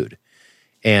normal dude.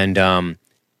 And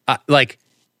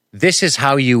this is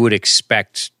how you would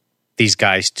expect these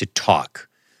guys to talk.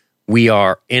 We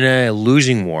are in a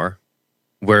losing war.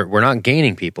 We're not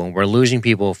gaining people. We're losing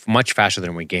people much faster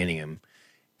than we're gaining them.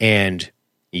 And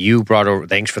you brought over,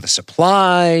 thanks for the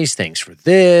supplies, thanks for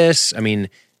this. I mean,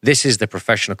 this is the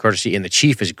professional courtesy, and the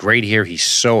chief is great here. He's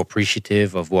so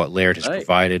appreciative of what Laird has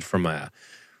provided from a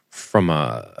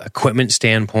equipment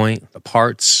standpoint, the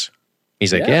parts.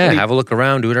 He's like, have a look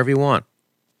around, do whatever you want.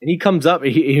 And he comes up,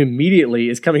 he immediately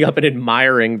is coming up and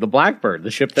admiring the Blackbird, the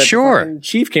ship that the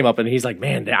Chief came up, and he's like,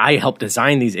 man, I helped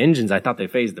design these engines. I thought they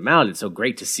phased them out. It's so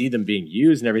great to see them being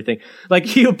used and everything. Like,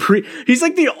 he's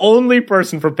like the only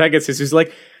person from Pegasus who's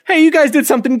like, hey, you guys did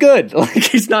something good. Like,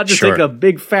 he's not just like a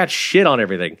big fat shit on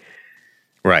everything.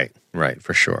 Right,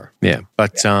 for sure. Yeah,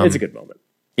 but it's a good moment.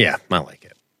 Yeah, I like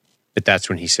it. But that's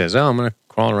when he says, I'm going to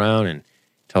crawl around and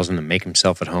tells him to make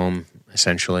himself at home,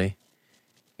 essentially.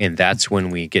 And that's when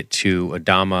we get to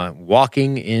Adama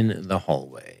walking in the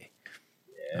hallway.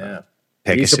 Yeah.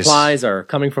 Pegasus. These supplies are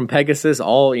coming from Pegasus,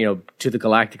 all, to the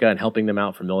Galactica and helping them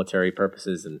out for military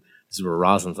purposes. And this is where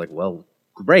Rosalind's like, well,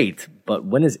 great, but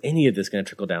when is any of this going to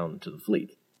trickle down to the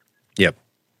fleet? Yep.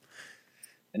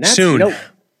 And that's, Soon.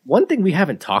 One thing we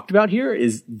haven't talked about here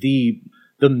is the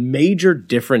major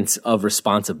difference of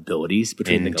responsibilities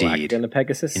between the Galactica and the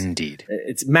Pegasus. Indeed.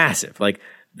 It's massive. Like,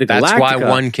 the That's Galactica, why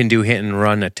one can do hit and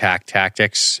run attack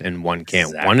tactics and one can't.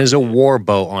 Exactly. One is a war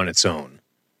boat on its own.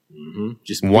 Mm-hmm.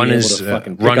 Just one being is able to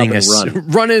fucking pick running up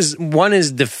and run. one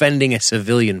is defending a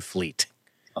civilian fleet.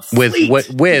 A fleet.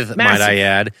 With might Massive. I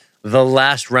add, the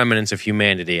last remnants of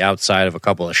humanity outside of a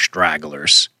couple of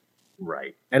stragglers.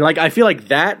 Right. And I feel like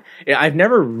that, I've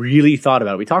never really thought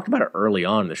about it. We talked about it early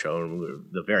on in the show, in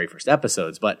the very first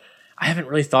episodes, but I haven't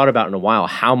really thought about in a while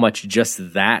how much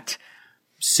just that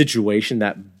situation,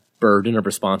 that burden of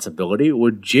responsibility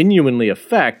would genuinely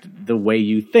affect the way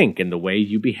you think and the way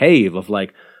you behave of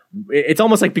it's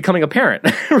almost like becoming a parent.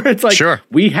 It's like, sure,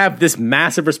 we have this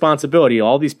massive responsibility.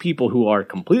 All these people who are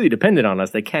completely dependent on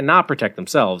us, they cannot protect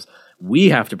themselves. We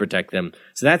have to protect them.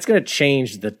 So that's going to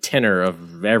change the tenor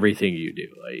of everything you do.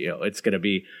 It's going to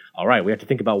be, all right, we have to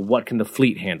think about what can the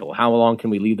fleet handle? How long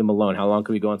can we leave them alone? How long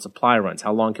can we go on supply runs?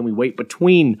 How long can we wait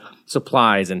between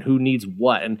supplies and who needs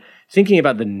what? And thinking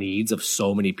about the needs of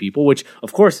so many people, which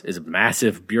of course is a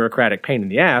massive bureaucratic pain in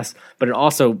the ass, but it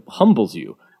also humbles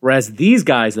you. Whereas these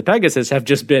guys, the Pegasus, they've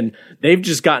just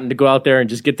gotten to go out there and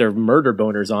just get their murder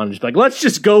boners on and just be like, let's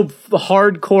just go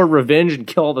hardcore revenge and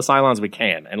kill all the Cylons we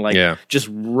can. And just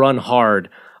run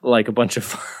hard like a bunch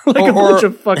of, bunch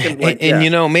of fucking.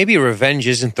 Maybe revenge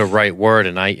isn't the right word.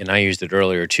 And I used it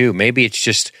earlier too. Maybe it's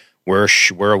just, we're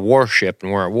a warship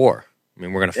and we're at war. I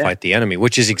mean, we're going to fight the enemy,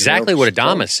 which is exactly what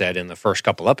Adama said in the first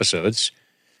couple episodes.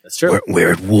 That's true.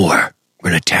 We're at war.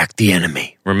 We're going to attack the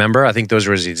enemy. Remember? I think those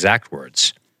were his exact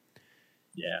words.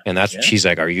 Yeah. And that's what she's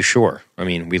like, are you sure? I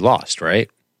mean, we lost, right?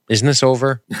 Isn't this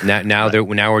over? Now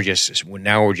we're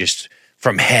just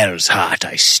from hell's heart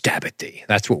I stab at thee.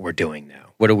 That's what we're doing now.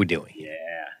 What are we doing? Yeah,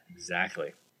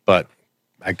 exactly. But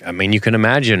I mean, you can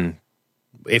imagine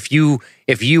if you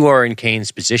are in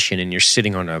Kane's position and you're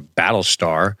sitting on a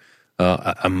Battlestar,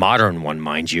 a modern one,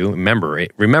 mind you.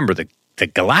 Remember the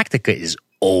Galactica is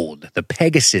old. The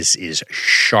Pegasus is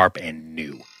sharp and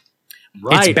new.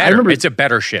 Right. It's better. It's a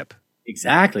better ship.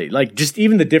 Exactly. Just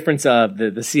even the difference of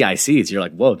the CICs, you're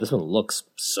like, whoa, this one looks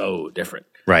so different.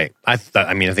 Right. I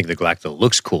think the Galactica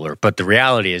looks cooler, but the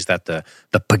reality is that the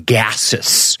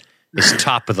Pegasus is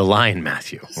top of the line,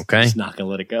 Matthew. Okay? Just not going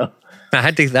to let it go. I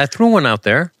had to throw one out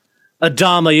there.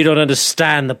 Adama, you don't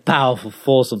understand the powerful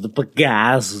force of the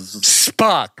Pegasus.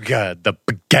 Spock, God, the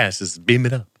Pegasus, beam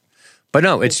it up. But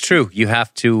no, it's true. You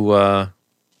have to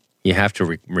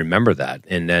remember that.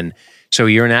 And then, so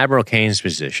you're in Admiral Kane's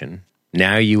position.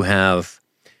 Now you have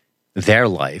their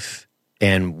life.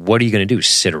 And what are you going to do?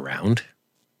 Sit around?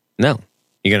 No.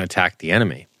 You're going to attack the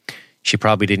enemy. She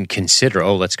probably didn't consider,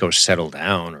 let's go settle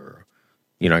down. Or,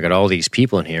 I got all these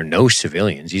people in here. No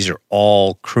civilians. These are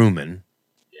all crewmen.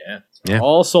 Yeah.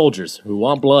 All soldiers who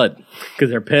want blood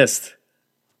because they're pissed.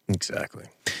 Exactly.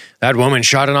 That woman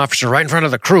shot an officer right in front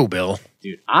of the crew, Bill.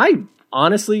 Dude, I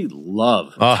honestly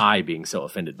love Ty being so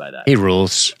offended by that. He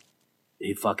rules.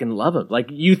 They fucking love him.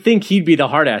 You think he'd be the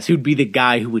hard ass, who'd be the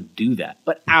guy who would do that,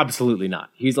 but absolutely not.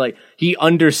 He's he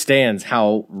understands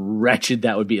how wretched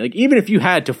that would be. Even if you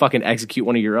had to fucking execute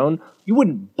one of your own, you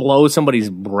wouldn't blow somebody's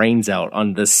brains out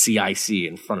on the CIC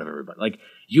in front of everybody.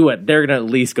 They're gonna at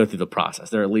least go through the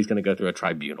process. They're at least gonna go through a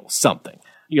tribunal, something.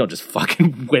 You don't just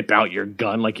fucking whip out your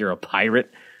gun like you're a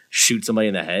pirate, shoot somebody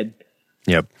in the head.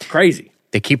 Yep. Crazy.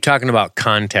 They keep talking about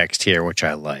context here, which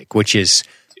I like, which is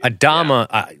Adama.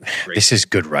 This is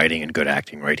good writing and good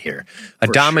acting right here.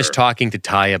 Adama's talking to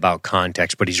Ty about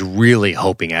context, but he's really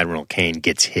hoping Admiral Kane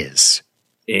gets his.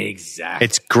 Exactly.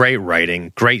 It's great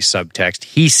writing, great subtext.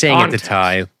 He's saying it to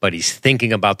Ty, but he's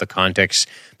thinking about the context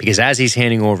because as he's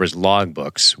handing over his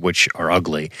logbooks, which are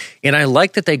ugly, and I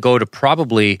like that they go to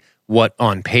probably what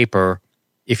on paper,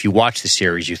 if you watch the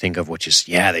series, you think of, which is,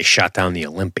 they shot down the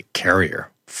Olympic carrier.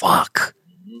 Fuck.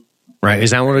 Right?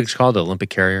 Is that what it's called, the Olympic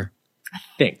carrier? I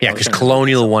think. Yeah, because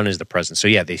Colonial One is the present. So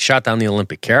they shot down the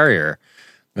Olympic carrier,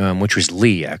 which was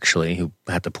Lee, actually, who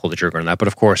had to pull the trigger on that. But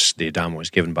of course, the Adama was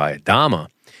given by Adama.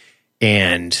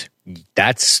 And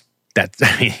that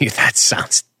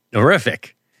sounds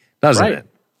horrific, doesn't it?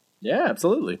 Yeah,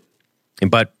 absolutely.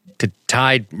 But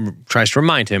Ty tries to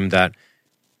remind him that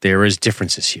there is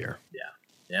differences here.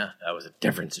 Yeah, that was a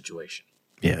different situation.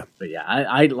 Yeah. But yeah,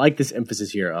 I like this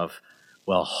emphasis here of,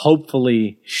 Well,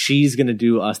 hopefully she's going to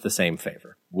do us the same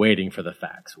favor, waiting for the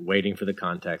facts, waiting for the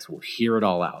context. We'll hear it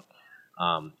all out.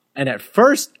 And at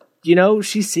first,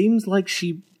 she seems like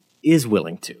she is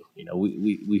willing to.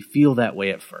 We feel that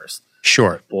way at first.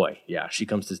 Sure. Boy, yeah, she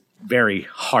comes to very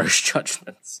harsh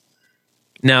judgments.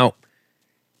 Now,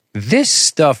 this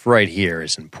stuff right here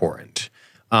is important.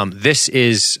 This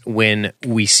is when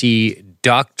we see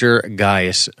Dr.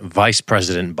 Gaius, Vice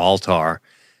President Baltar.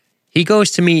 He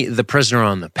goes to meet the prisoner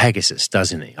on the Pegasus,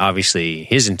 doesn't he? Obviously,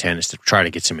 his intent is to try to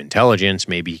get some intelligence.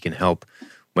 Maybe he can help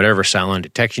whatever Cylon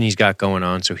detection he's got going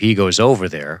on. So he goes over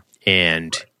there,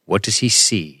 and what does he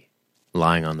see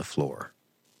lying on the floor?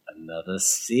 Another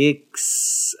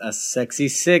 6, a sexy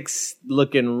 6,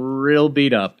 looking real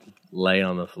beat up, lay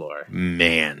on the floor.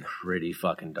 Man. Pretty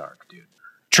fucking dark, dude.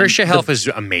 Trisha Helf is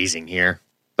amazing here.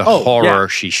 The horror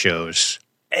she shows.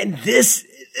 And this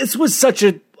was such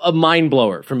a mind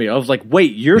blower for me. I was like,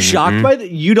 wait, you're shocked by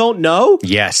that? You don't know?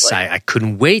 Yes, I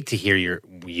couldn't wait to hear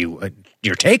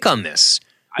your take on this.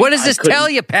 What does this tell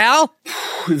you, pal?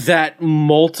 That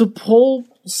multiple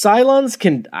Cylons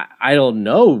can, I don't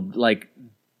know, like,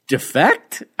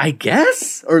 defect, I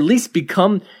guess? Or at least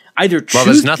become either choose. Well,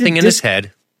 there's nothing in his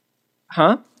head.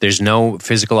 Huh? There's no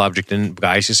physical object in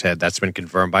Gaius' head. That's been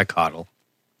confirmed by Coddle.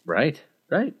 Right.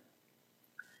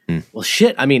 Well,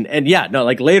 shit. I mean, and yeah, no,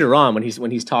 like later on when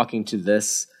he's talking to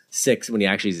this 6, when he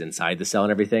actually is inside the cell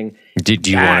and everything. Do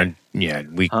you want to? Yeah,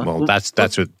 well, that's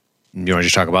what you want to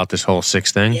just talk about this whole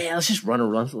 6 thing. Yeah, let's just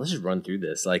run through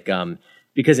this, like,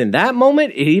 because in that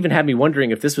moment it even had me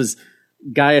wondering if this was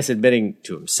Gaius admitting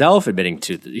to himself, admitting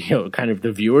to kind of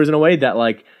the viewers in a way that,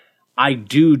 like, I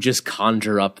do just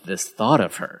conjure up this thought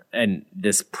of her and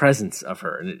this presence of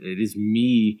her, and it is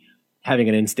me having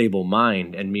an unstable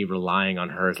mind and me relying on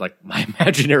her as like my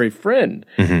imaginary friend.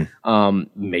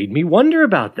 Made me wonder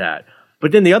about that.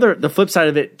 But then the flip side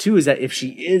of it too is that if she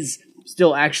is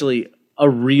still actually a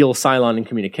real Cylon in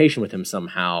communication with him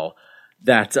somehow,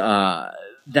 that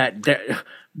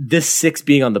this 6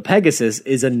 being on the Pegasus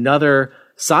is another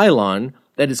Cylon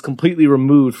that is completely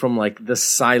removed from like the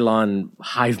Cylon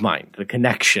hive mind, the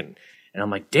connection. And I'm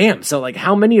like, damn. So like,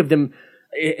 how many of them?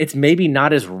 It's maybe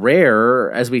not as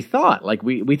rare as we thought. Like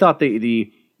we thought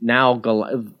the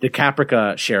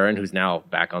Caprica Sharon, who's now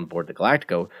back on board the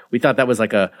Galactico, we thought that was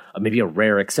like maybe a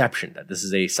rare exception, that this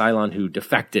is a Cylon who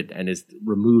defected and is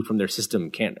removed from their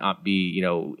system, can't be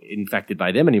infected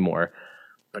by them anymore.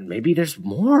 But maybe there's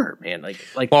more, man.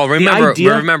 Well,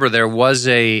 remember there was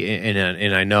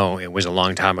and I know it was a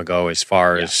long time ago as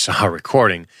far as our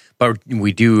recording, but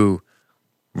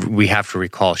we have to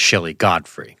recall Shelley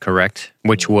Godfrey, correct?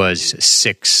 Which was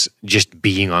 6 just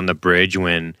being on the bridge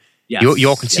when you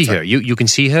all can see her. You can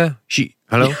see her?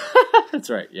 Hello? That's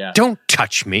right, yeah. Don't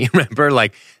touch me. Remember,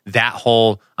 like that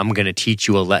whole, I'm going to teach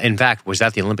you in fact, was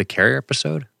that the Olympic Carrier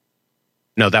episode?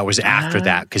 No, that was after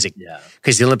that because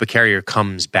the Olympic Carrier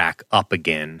comes back up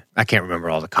again. I can't remember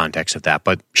all the context of that,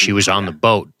 but she was on the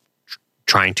boat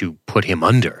trying to put him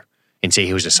under and say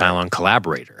he was a Cylon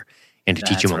collaborator and to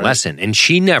teach him a lesson. And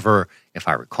she never, if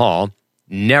I recall,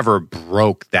 never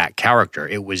broke that character.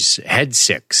 It was Head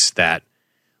 6 that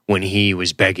when he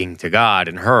was begging to God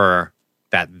and her,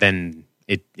 that then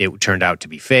it turned out to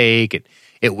be fake.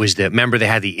 It was remember they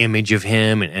had the image of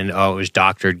him and it was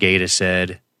doctored, Gata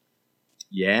said.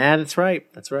 Yeah, that's right.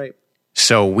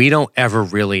 So we don't ever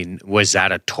really, was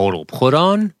that a total put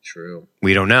on? True.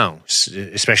 We don't know,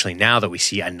 especially now that we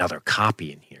see another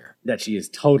copy in here. That she is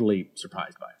totally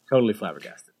surprised by, totally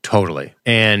flabbergasted. Totally.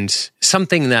 And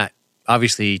something that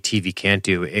obviously TV can't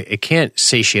do, it can't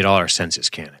satiate all our senses,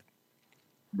 can it?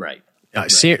 Right.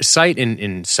 Sight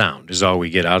and sound is all we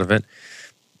get out of it.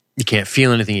 You can't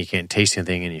feel anything, you can't taste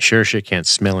anything, and you sure shit can't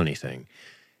smell anything.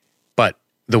 But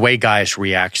the way Gaius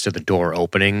reacts to the door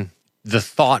opening, the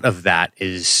thought of that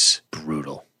is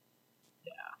brutal.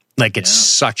 Yeah. Like it's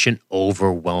such an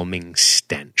overwhelming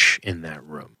stench in that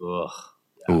room. Ugh.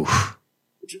 Yeah. Oof.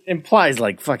 Which implies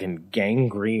like fucking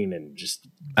gangrene and just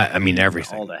I mean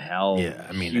everything. All the hell. Yeah,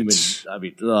 I mean it's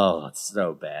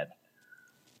so bad.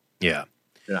 Yeah.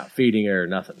 They're not feeding her or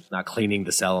nothing. Not cleaning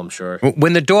the cell, I'm sure.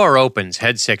 When the door opens,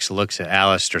 Head 6 looks at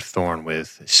Alistair Thorne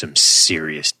with some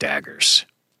serious daggers.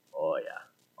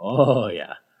 Oh,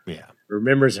 yeah. Yeah.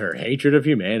 Remembers her hatred of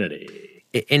humanity.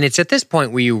 And it's at this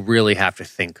point where you really have to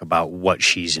think about what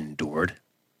she's endured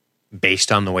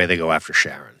based on the way they go after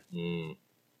Sharon.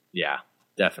 Yeah,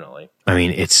 definitely. I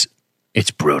mean, it's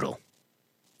brutal.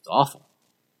 It's awful.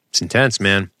 It's intense,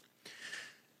 man.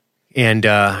 And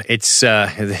this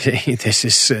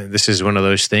is one of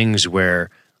those things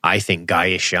where I think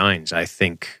Gaius shines. I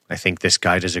think this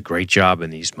guy does a great job in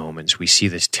these moments. We see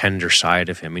this tender side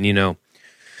of him. And, you know,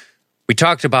 we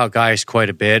talked about Gaius quite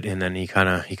a bit, and then he kind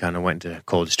of went to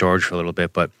cold storage for a little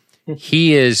bit. But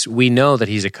we know that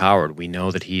he's a coward. We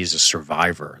know that he's a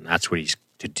survivor, and that's what he's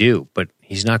to do. But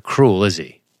he's not cruel, is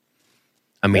he?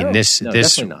 I mean, this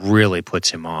really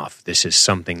puts him off. This is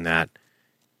something that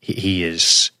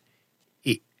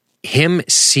him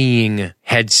seeing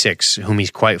Head Six, whom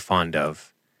he's quite fond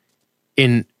of,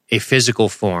 in a physical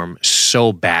form,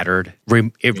 so battered.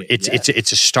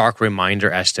 It's a stark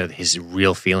reminder as to his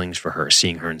real feelings for her,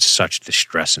 seeing her in such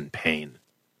distress and pain.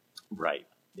 Right.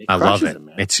 I love it.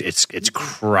 It's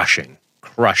crushing,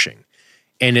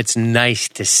 and it's nice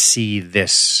to see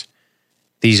these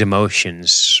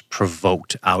emotions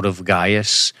provoked out of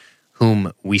Gaius,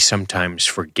 whom we sometimes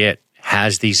forget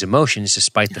has these emotions,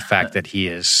 despite the fact that he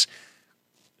is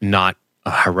not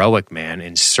a heroic man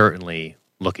and certainly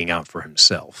looking out for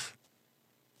himself.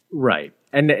 Right.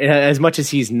 And as much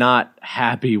as he's not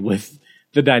happy with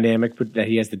the dynamic that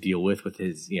he has to deal with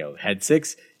his, Head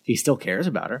Six, he still cares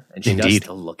about her, and she does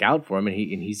still look out for him, and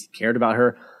he's cared about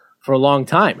her for a long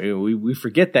time. I mean, we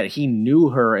forget that he knew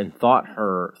her and thought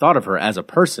of her as a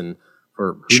person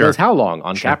for who knows how long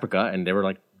on Caprica, and they were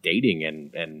like dating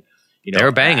and they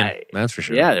were banging. That's for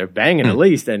sure. Yeah, they're banging at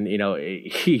least, and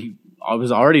he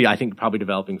was already, I think, probably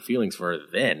developing feelings for her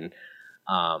then.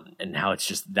 And now it's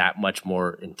just that much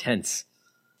more intense.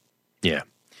 Yeah.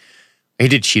 He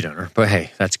did cheat on her, but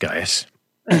hey, that's Gaius.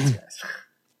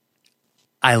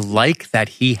 I like that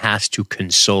he has to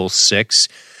console Six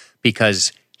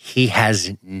because he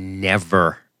has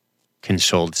never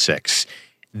consoled Six.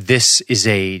 This is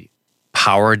a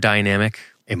power dynamic,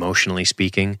 emotionally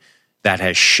speaking, that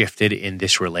has shifted in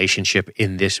this relationship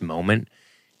in this moment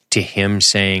to him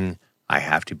saying, I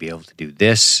have to be able to do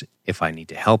this. If I need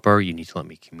to help her, you need to let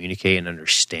me communicate and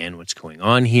understand what's going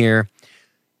on here.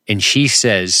 And she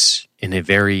says, in a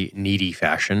very needy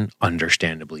fashion,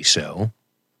 understandably so,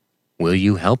 will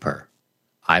you help her?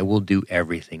 I will do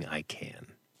everything I can.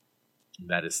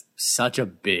 That is such a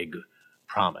big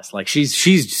promise. Like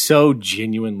she's so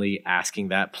genuinely asking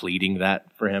that, pleading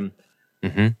that for him.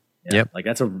 Mm-hmm. Yeah, yep. Like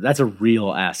that's a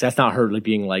real ask. That's not her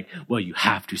being like, well, you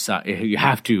have to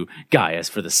Gaius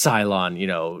for the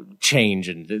Cylon, change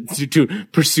and to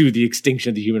pursue the extinction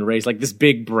of the human race. Like this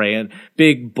big,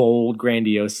 bold,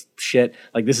 grandiose shit.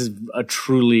 Like this is a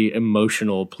truly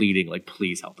emotional pleading. Like,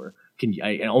 please help her.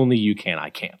 Only you can. I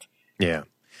can't. Yeah.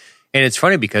 And it's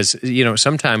funny because,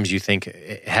 sometimes you think,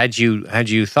 had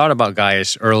you thought about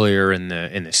Gaius earlier in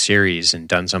the series and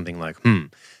done something like,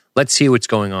 let's see what's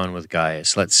going on with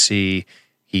Gaius. Let's see,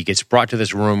 he gets brought to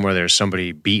this room where there's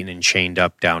somebody beaten and chained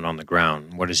up down on the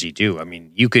ground. What does he do? I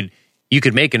mean, you could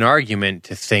make an argument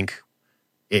to think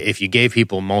if you gave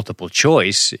people multiple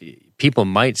choice, people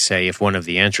might say if one of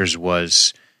the answers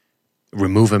was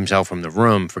remove himself from the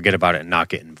room, forget about it, and not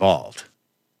get involved.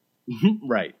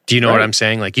 Right. Do you know what I'm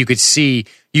saying? Like you could see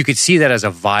that as a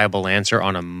viable answer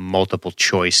on a multiple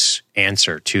choice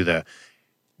answer to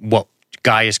what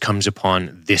Gaius comes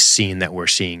upon this scene that we're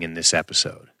seeing in this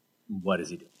episode. What does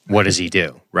he do? What does he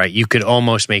do? Right? You could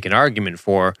almost make an argument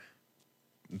for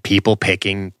people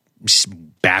picking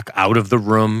back out of the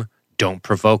room, don't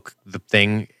provoke the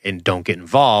thing, and don't get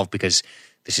involved because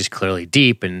this is clearly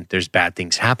deep and there's bad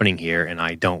things happening here, and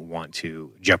I don't want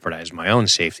to jeopardize my own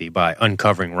safety by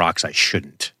uncovering rocks I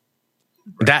shouldn't.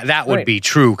 Right. That would be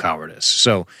true cowardice.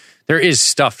 So there is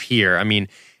stuff here. I mean,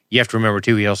 you have to remember,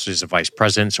 too, he also is a vice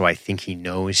president, so I think he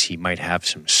knows he might have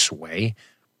some sway.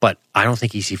 But I don't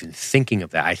think he's even thinking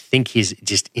of that. I think he's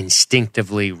just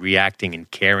instinctively reacting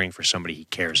and caring for somebody he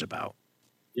cares about.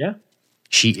 Yeah.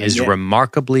 She is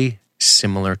remarkably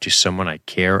similar to someone I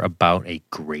care about a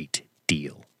great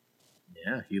deal.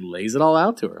 Yeah, he lays it all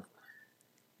out to her.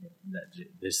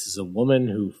 This is a woman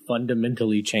who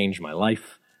fundamentally changed my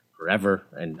life forever,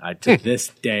 and to this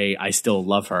day, I still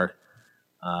love her.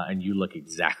 And you look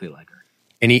exactly like her.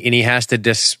 And he has to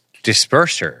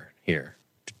disperse her here,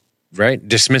 right?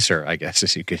 Dismiss her, I guess,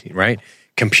 as you could, right?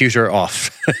 Computer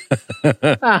off.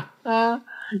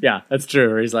 Yeah, that's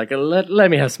true. He's like, let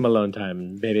me have some alone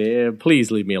time, baby.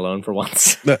 Please leave me alone for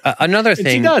once. Another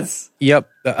thing. She does. Yep.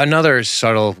 Another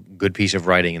subtle good piece of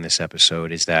writing in this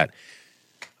episode is that,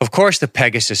 of course, the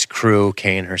Pegasus crew,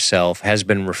 Kane herself, has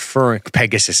been referring,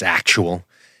 Pegasus Actual,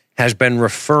 has been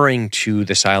referring to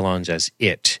the Cylons as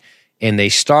it. And they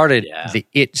started the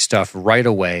it stuff right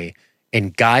away.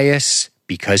 And Gaius,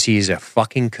 because he's a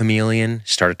fucking chameleon,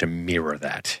 started to mirror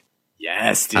that.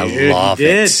 Yes, dude. I love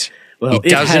it. Well, he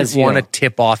doesn't want to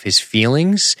tip off his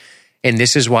feelings. And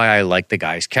this is why I like the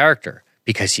guy's character,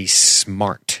 because he's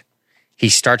smart. he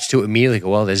starts to immediately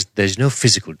go, well, there's no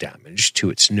physical damage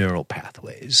to its neural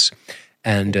pathways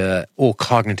and or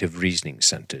cognitive reasoning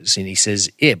centers. And he says,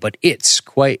 but it's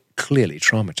quite clearly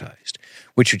traumatized,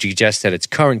 which would suggest that its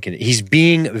current condition. He's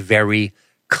being very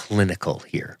clinical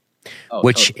here,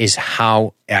 which totally is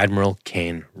how Admiral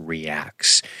Kane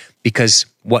reacts. Because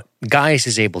what Gaius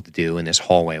is able to do in this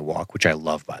hallway walk, which I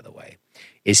love, by the way,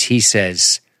 is he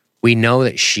says, we know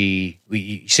that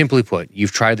simply put,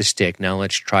 you've tried the stick, now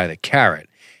let's try the carrot.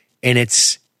 And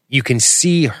you can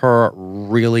see her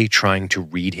really trying to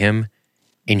read him,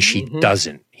 and she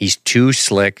doesn't. He's too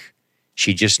slick.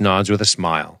 She just nods with a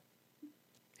smile.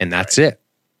 And that's it.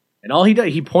 And all he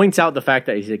does, he points out the fact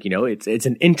that he's like, it's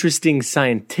an interesting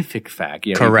scientific fact.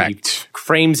 Correct. He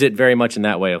frames it very much in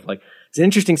that way of like, it's an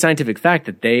interesting scientific fact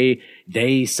that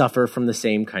they suffer from the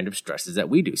same kind of stresses that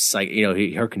we do.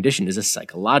 Her condition is a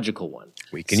psychological one.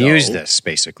 We can use this,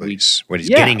 basically, what he's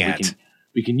getting at.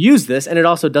 We can use this, and it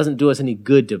also doesn't do us any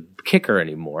good to kick her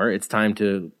anymore. It's time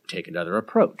to take another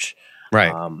approach.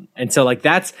 Right. And so like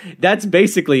that's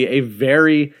basically a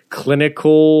very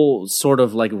clinical sort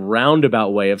of like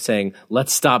roundabout way of saying,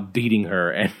 let's stop beating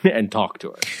her and talk to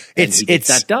her. It's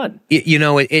that done.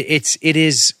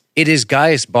 It is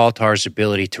Gaius Baltar's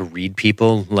ability to read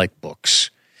people like books.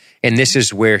 And this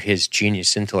is where his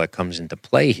genius intellect comes into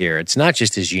play here. It's not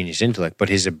just his genius intellect, but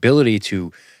his ability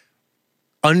to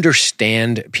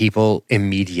understand people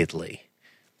immediately.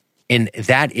 And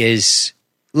that is,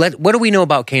 what do we know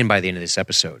about Kane by the end of this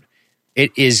episode?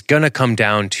 It is going to come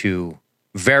down to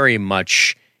very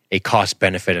much a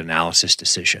cost-benefit analysis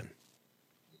decision,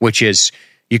 which is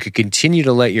you could continue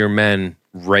to let your men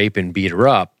rape and beat her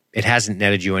up. It hasn't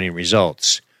netted you any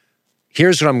results.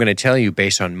 Here's what I'm going to tell you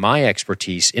based on my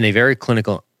expertise in a very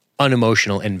clinical,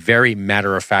 unemotional, and very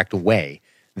matter-of-fact way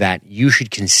that you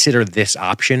should consider this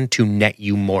option to net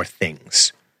you more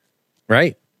things.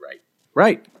 Right?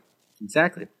 Right.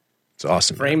 Exactly. It's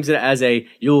awesome. Frames it as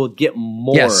you'll get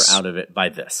more out of it by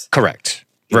this. Correct.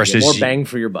 Versus more bang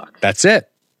for your buck. That's it.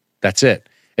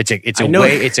 It's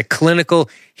a clinical,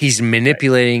 he's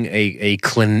manipulating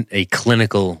a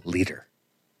clinical leader.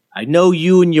 I know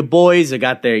you and your boys have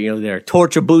got their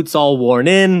torture boots all worn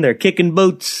in. They're kicking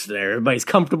boots. Everybody's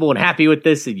comfortable and happy with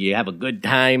this, and you have a good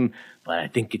time. But I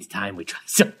think it's time we try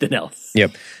something else.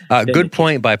 Yep. Good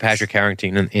point by Patrick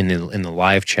Harrington in the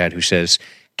live chat, who says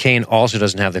Kane also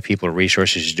doesn't have the people or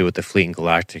resources to do what the Fleet and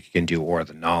Galactica can do, or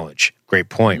the knowledge. Great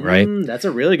point, right? That's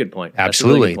a really good point.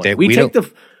 Absolutely.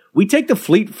 We take the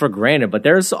Fleet for granted, but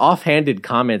there's offhanded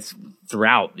comments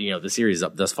throughout the series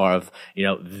up thus far of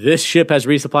this ship has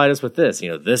resupplied us with this,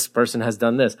 this person has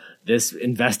done this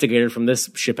investigator from this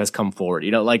ship has come forward,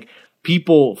 like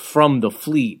people from the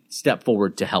fleet step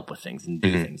forward to help with things and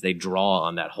do things. They draw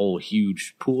on that whole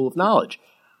huge pool of knowledge.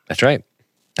 That's right.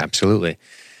 Absolutely.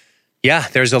 Yeah,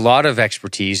 there's a lot of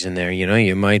expertise in there.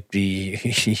 You might be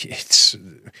it's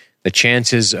the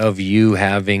chances of you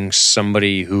having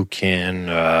somebody who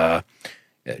can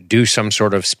do some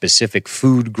sort of specific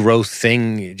food growth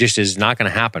thing just is not going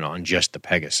to happen on just the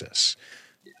Pegasus.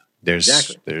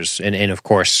 And of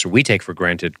course, we take for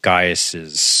granted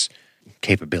Gaius's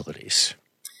capabilities.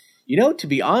 To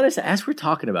be honest, as we're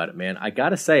talking about it, man, I got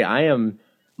to say,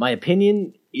 my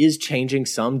opinion is changing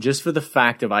some just for the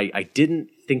fact of I didn't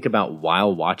think about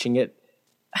while watching it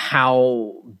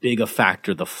how big a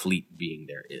factor the fleet being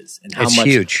there is, and how much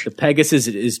huge. The Pegasus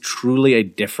is truly a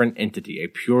different entity, a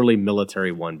purely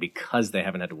military one, because they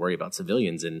haven't had to worry about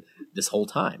civilians in this whole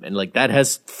time. And like that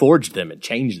has forged them and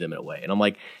changed them in a way. And I'm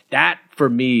like, that for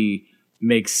me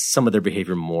makes some of their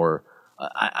behavior more,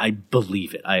 I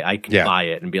believe it. I can buy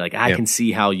it and be like, I can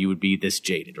see how you would be this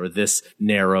jaded or this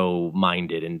narrow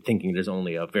minded and thinking there's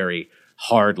only a very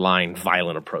hard line,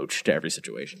 violent approach to every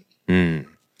situation.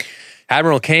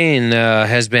 Admiral Kane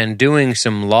has been doing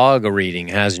some log reading,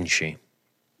 hasn't she?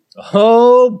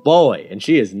 Oh, boy. And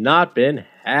she has not been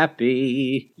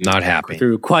happy. Not happy.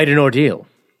 Through quite an ordeal.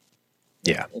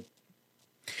 Yeah.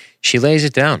 She lays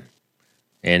it down.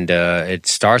 And it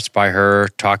starts by her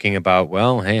talking about,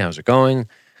 well, hey, how's it going?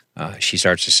 She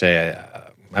starts to say,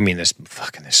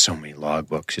 there's so many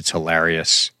logbooks. It's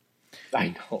hilarious. I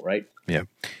know, right? Yeah.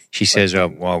 She says,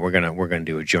 we're gonna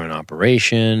do a joint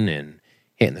operation and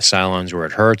hitting the Cylons where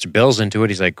it hurts. Bill's into it.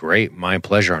 He's like, great, my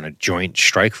pleasure. On a joint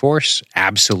strike force?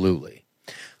 Absolutely.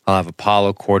 I'll have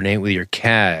Apollo coordinate with your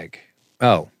CAG.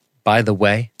 Oh, by the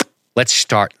way, let's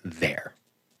start there.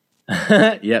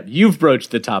 Yep, you've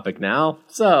broached the topic now,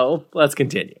 so let's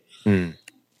continue.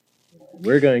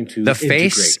 We're going to the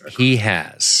face he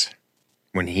has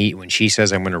when she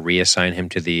says I'm going to reassign him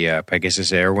to the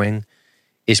Pegasus Air Wing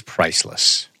is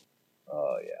priceless.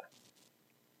 Oh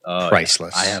yeah,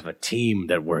 priceless. I have a team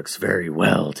that works very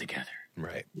well together.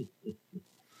 Right.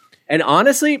 And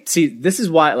honestly, see, this is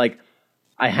why, like,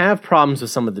 I have problems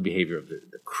with some of the behavior of the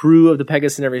crew of the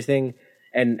Pegasus and everything.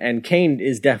 And Kane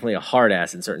is definitely a hard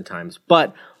ass in certain times.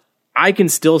 But I can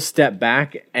still step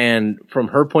back and, from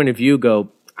her point of view,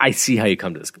 go, I see how you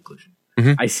come to this conclusion.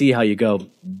 Mm-hmm. I see how you go,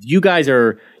 you guys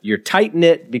you're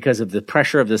tight-knit because of the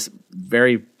pressure of this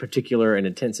very particular and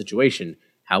intense situation.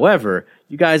 However,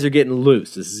 you guys are getting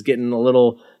loose. This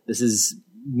is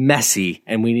messy,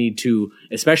 and we need to,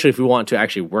 especially if we want to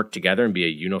actually work together and be a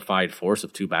unified force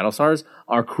of two Battlestars,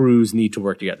 our crews need to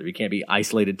work together. We can't be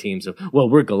isolated teams of, well,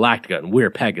 we're Galactica and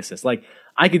we're Pegasus. Like,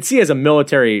 I could see as a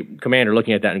military commander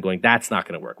looking at that and going, that's not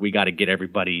going to work. We got to get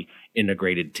everybody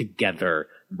integrated together,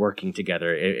 working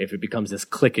together. If it becomes this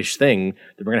cliquish thing,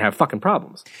 then we're going to have fucking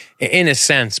problems. In a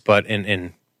sense, but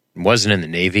wasn't in the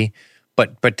Navy,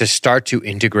 but to start to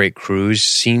integrate crews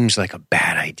seems like a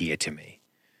bad idea to me.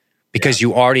 Because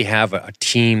you already have a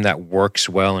team that works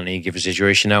well in any given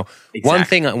situation. Now, one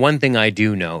thing I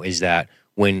do know is that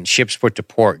when ships put to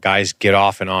port, guys get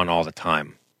off and on all the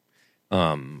time.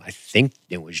 I think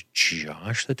it was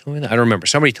Josh that told me that. I don't remember.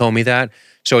 Somebody told me that.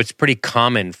 So it's pretty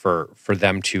common for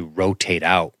them to rotate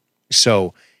out.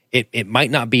 So it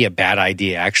might not be a bad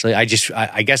idea, actually. I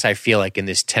guess I feel like in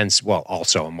this tense, well,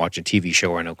 also I'm watching a TV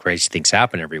show where I know crazy things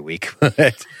happen every week. But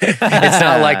it's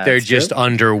not like they're just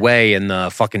underway in the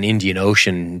fucking Indian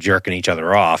Ocean jerking each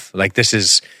other off. Like, this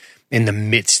is in the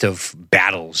midst of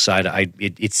battles. I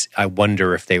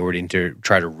wonder if they were to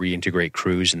try to reintegrate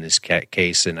crews in this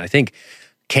case. And I think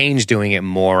Kane's doing it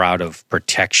more out of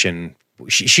protection.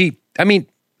 I mean,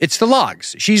 it's the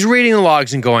logs. She's reading the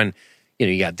logs and going,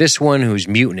 you got this one who's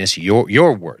mutinous,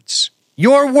 your words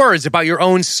about your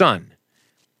own son.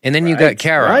 And then you got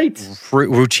Kara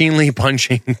routinely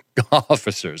punching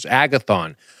officers,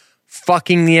 Agathon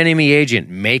fucking the enemy agent,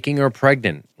 making her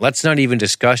pregnant. Let's not even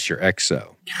discuss your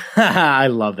XO. I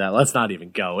love that. Let's not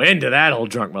even go into that old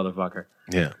drunk motherfucker.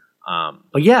 Yeah.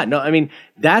 But yeah, no, I mean,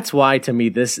 that's why to me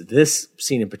this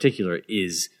scene in particular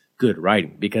is good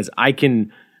writing, because I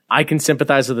can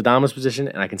sympathize with Adama's position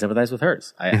and I can sympathize with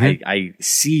hers. I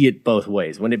see it both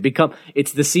ways. When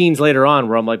it's the scenes later on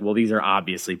where I'm like, well, these are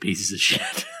obviously pieces of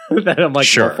shit. That I'm like,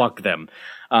 sure. Well, fuck them.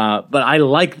 But I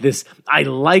like this. I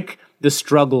like the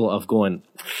struggle of going,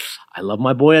 I love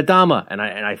my boy Adama and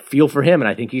I feel for him. And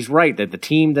I think he's right that the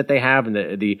team that they have and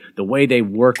the way they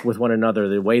work with one another,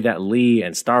 the way that Lee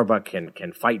and Starbuck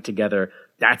can fight together,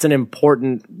 that's an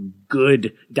important,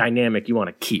 good dynamic you want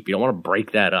to keep. You don't want to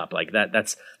break that up. Like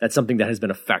that's something that has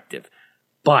been effective.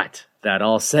 But that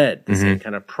all said, the same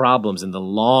kind of problems and the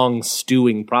long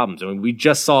stewing problems. I mean, we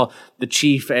just saw the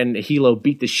Chief and Hilo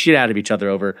beat the shit out of each other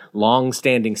over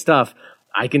long-standing stuff.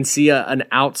 I can see an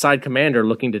outside commander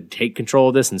looking to take control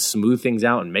of this and smooth things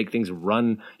out and make things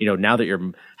run. Now that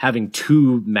you're having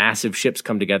two massive ships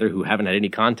come together who haven't had any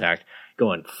contact,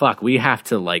 going, fuck, we have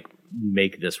to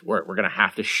make this work. We're going to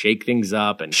have to shake things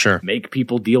up and make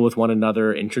people deal with one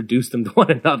another, introduce them to one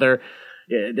another.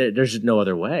 There's just no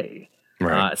other way.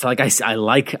 Right. So I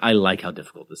like how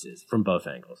difficult this is from both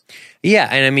angles. Yeah,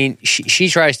 and I mean, she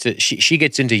tries to she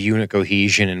gets into unit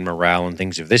cohesion and morale and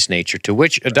things of this nature, to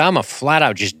which Adama flat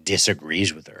out just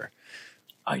disagrees with her.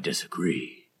 I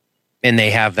disagree. And they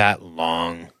have that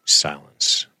long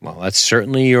silence. Well, that's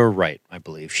certainly your right, I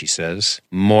believe, she says.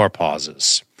 More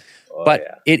pauses. I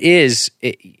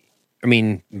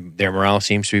mean, their morale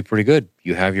seems to be pretty good.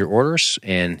 You have your orders,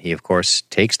 and he, of course,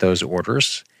 takes those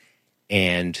orders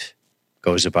and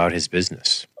goes about his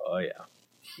business. Oh, yeah.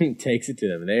 He takes it to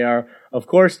them. They are, of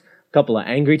course, a couple of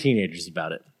angry teenagers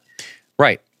about it.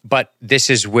 Right. But this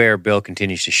is where Bill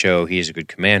continues to show he is a good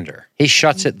commander. He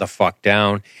shuts it the fuck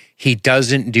down. He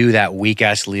doesn't do that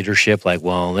weak-ass leadership like,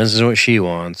 well, this is what she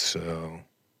wants, so...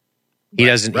 He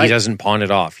doesn't pawn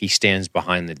it off. He stands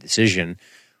behind the decision.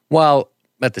 While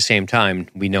at the same time,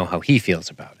 we know how he feels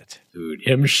about it. Dude,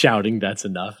 him shouting "that's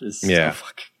enough" is so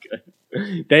fucking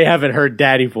good. They haven't heard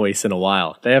daddy voice in a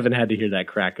while. They haven't had to hear that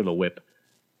crack of the whip.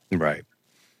 Right.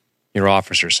 Your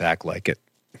officers act like it.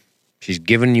 She's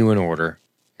given you an order,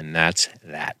 and that's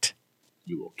that.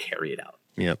 You will carry it out.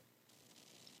 Yep.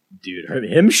 Dude,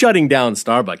 him shutting down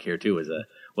Starbuck here too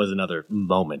was another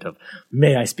moment of,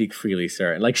 may I speak freely,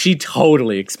 sir? And she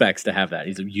totally expects to have that.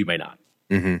 He's like, you may not.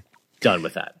 Mm-hmm. Done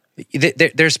with that.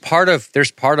 There's part of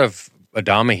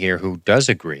Adama here who does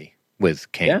agree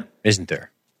with Kane, isn't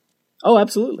there? Oh,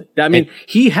 absolutely. I mean,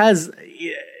 he has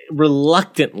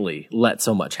reluctantly let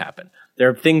so much happen. There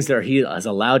are things that he has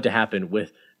allowed to happen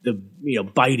with the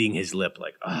biting his lip,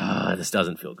 like, this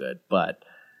doesn't feel good, but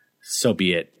so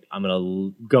be it. I'm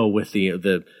gonna go with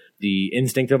the the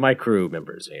instinct of my crew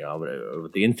members,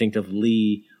 with the instinct of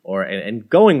Lee, and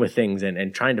going with things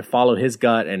and trying to follow his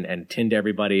gut and tend to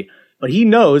everybody. But he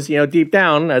knows, deep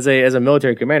down as a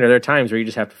military commander, there are times where you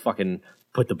just have to fucking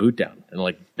put the boot down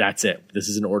and that's it. This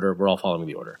is an order. We're all following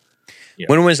the order.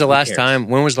 When was the last time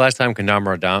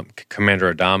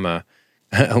Commander Adama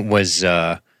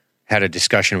had a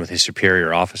discussion with his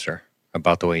superior officer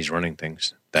about the way he's running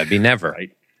things? That'd be never.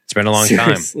 Right. It's been a long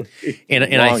time.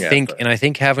 And I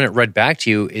think having it read back to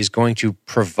you is going to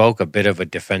provoke a bit of a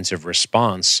defensive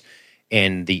response.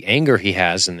 And the anger he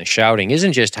has and the shouting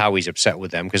isn't just how he's upset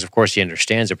with them, because of course he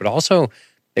understands it, but also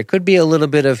there could be a little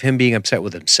bit of him being upset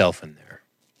with himself in there.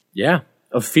 Yeah.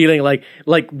 Of feeling like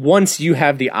once you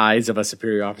have the eyes of a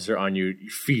superior officer on you,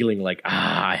 feeling like,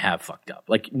 I have fucked up.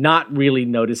 Like not really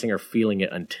noticing or feeling it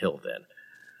until then.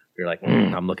 You're like,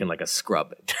 I'm looking like a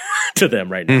scrub to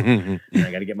them right now. And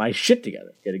I got to get my shit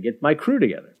together. Got to get my crew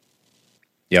together.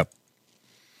 Yep.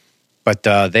 But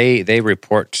they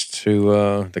report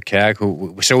to the CAG.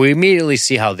 So we immediately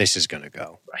see how this is going to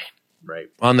go. Right.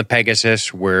 On the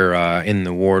Pegasus, we're in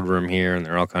the ward room here, and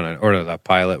they're all kind of, or the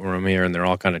pilot room here, and they're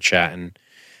all kind of chatting.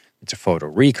 It's a photo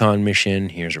recon mission.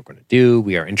 Here's what we're going to do.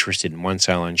 We are interested in one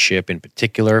Cylon ship in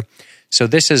particular. So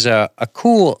this is a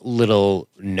cool little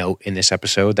note in this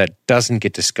episode that doesn't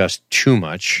get discussed too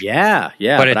much. Yeah.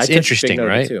 But it's interesting,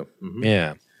 right? Too. Mm-hmm.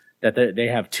 Yeah. That they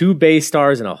have 2 base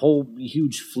stars and a whole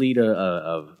huge fleet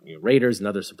of raiders and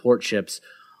other support ships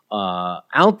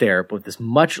out there with this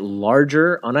much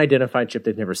larger, unidentified ship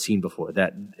they've never seen before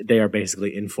that they are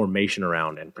basically in formation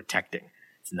around and protecting.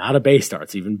 It's not a base star.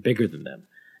 It's even bigger than them.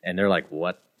 And they're like,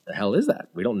 what the hell is that?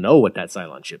 We don't know what that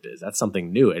Cylon ship is. That's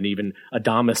something new. And even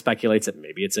Adama speculates that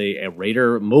maybe it's a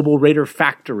mobile raider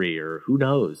factory, or who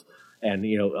knows. And,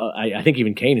 I think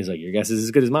even Kane is like, your guess is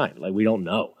as good as mine. Like, we don't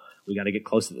know. We got to get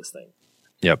close to this thing.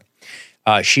 Yep.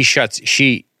 He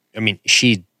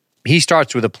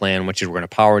starts with a plan, which is we're going to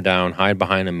power down, hide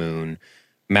behind the moon,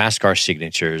 mask our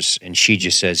signatures. And she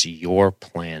just says, your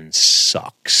plan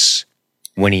sucks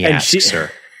when he asks her.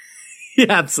 Yeah,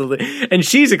 absolutely. And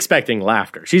she's expecting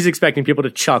laughter. She's expecting people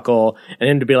to chuckle and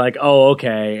him to be like, oh,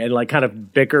 okay. And kind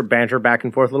of banter back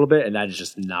and forth a little bit. And that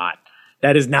is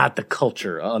not the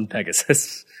culture on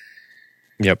Pegasus.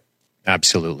 Yep,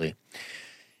 absolutely.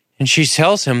 And she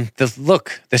tells him,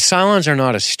 look, the Cylons are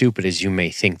not as stupid as you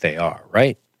may think they are,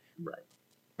 right? Right.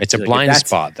 It's a blind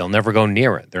spot. They'll never go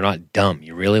near it. They're not dumb.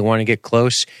 You really want to get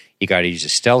close? You got to use a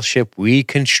stealth ship we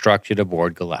constructed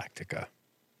aboard Galactica.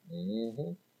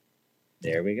 Mm-hmm.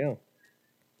 There we go.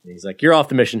 And he's like, you're off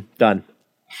the mission. Done.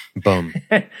 Boom.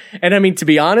 And to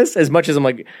be honest, as much as I'm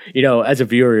like, as a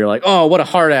viewer, you're like, oh, what a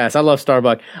hard ass. I love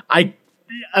Starbuck. I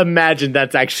imagine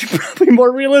that's actually probably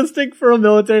more realistic for a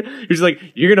military. He's like,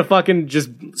 you're going to fucking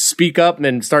just speak up and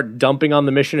then start dumping on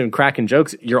the mission and cracking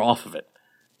jokes. You're off of it.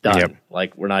 Done. Yep.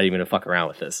 Like, we're not even going to fuck around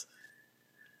with this.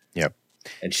 Yep.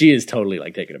 And she is totally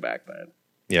taken aback by it.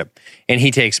 Yep. And he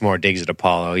takes more digs at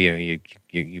Apollo.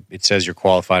 It says you're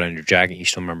qualified on your jacket. You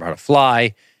still remember how to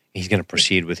fly. He's going to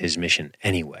proceed with his mission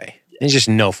anyway. Yeah. There's just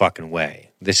no fucking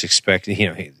way. That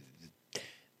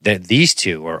these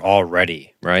two are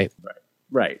already, right?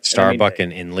 Right. Starbuck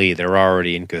and Lee, they're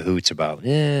already in cahoots about,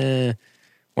 we're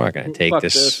not going to take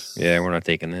this. Yeah, we're not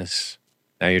taking this.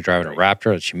 Now you're driving a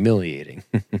Raptor. It's humiliating.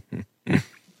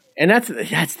 And that's the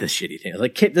shitty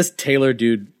thing. This Taylor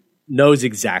dude knows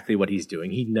exactly what he's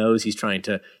doing. He knows he's trying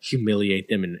to humiliate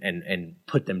them and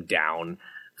put them down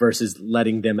versus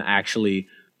letting them actually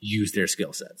use their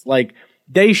skill sets.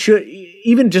 They should,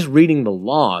 even just reading the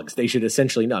logs, they should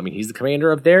essentially know. He's the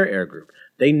commander of their air group.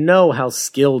 They know how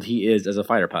skilled he is as a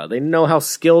fighter pilot. They know how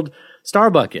skilled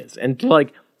Starbuck is. And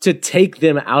to take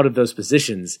them out of those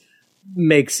positions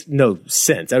makes no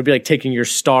sense. That would be like taking your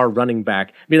star running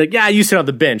back, be like, yeah, you sit on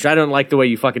the bench. I don't like the way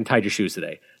you fucking tied your shoes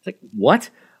today. It's like, what?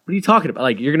 What are you talking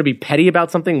about? You're going to be petty about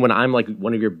something when I'm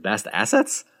one of your best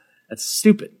assets? That's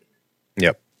stupid.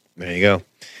 Yep. There you go.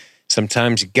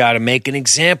 Sometimes you got to make an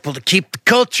example to keep the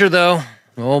culture, though.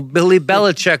 Old Billy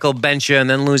Belichick will bench you and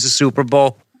then lose the Super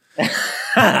Bowl.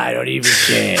 I don't even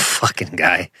care. Fucking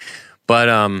guy. But,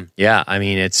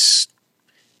 it's...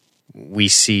 We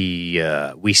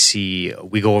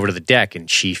go over to the deck and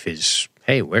Chief is,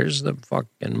 hey, where's the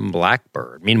fucking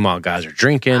Blackbird? Meanwhile, guys are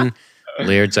drinking.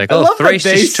 Laird's like, Thrace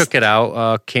just took it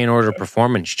out. Can't order a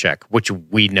performance check, which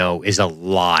we know is a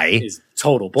lie. Is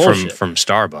total bullshit. From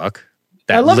Starbuck.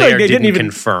 That Laird didn't even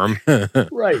confirm.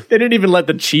 Right. They didn't even let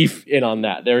the Chief in on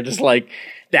that. They were just like,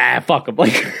 fuck him.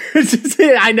 Like, it's just,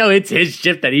 I know it's his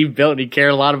ship that he built and he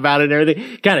cared a lot about it and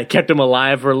everything. Kind of kept him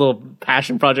alive for a little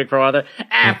passion project for a while there.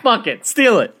 Fuck it.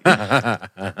 Steal it.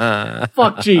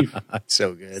 Fuck Chief. That's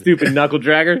so good. Stupid knuckle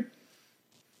dragger.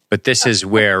 But this is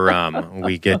where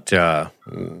we get.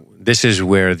 This is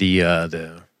where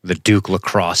the Duke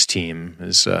lacrosse team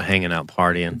is hanging out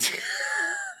partying.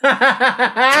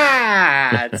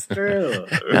 That's true.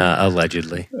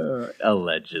 Allegedly.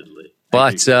 Allegedly.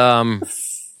 But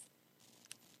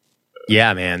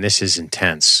yeah, man, this is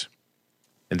intense.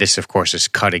 And this, of course, is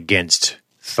cut against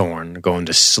Thorne going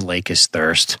to slake his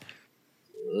thirst.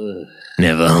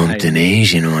 Never humped an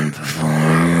Asian one before.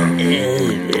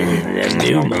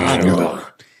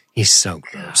 He's so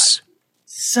gross.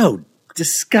 So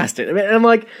disgusting. I mean, I'm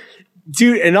like,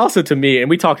 dude, and also to me, and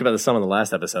we talked about this some in the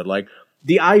last episode, like,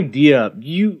 the idea,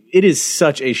 it is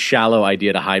such a shallow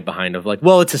idea to hide behind of like,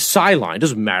 well, it's a Cylon. It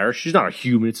doesn't matter. She's not a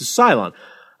human. It's a Cylon.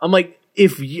 I'm like,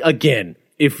 if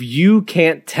you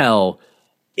can't tell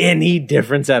any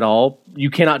difference at all,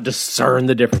 you cannot discern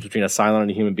the difference between a Cylon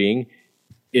and a human being,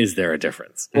 is there a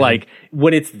difference? Mm-hmm. Like,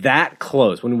 when it's that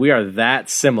close, when we are that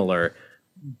similar,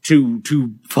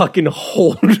 to fucking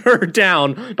hold her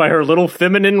down by her little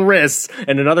feminine wrists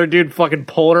and another dude fucking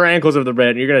pulling her ankles over the bed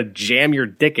and you're gonna jam your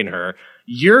dick in her,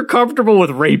 you're comfortable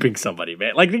with raping somebody,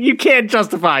 man. Like, you can't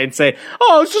justify and say,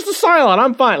 oh, it's just a Cylon,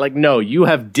 I'm fine. Like, no, you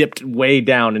have dipped way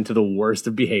down into the worst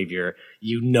of behavior.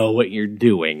 You know what you're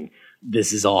doing.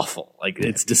 This is awful. Like,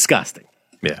 it's disgusting.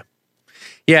 Yeah.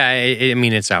 Yeah, I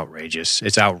mean, it's outrageous.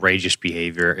 It's outrageous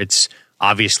behavior. It's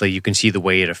obviously, you can see the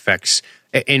way it affects.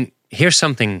 And here's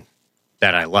something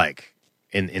that I like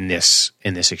in this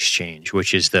exchange,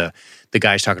 which is the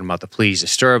guy's talking about the please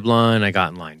disturb line. I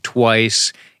got in line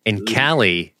twice. And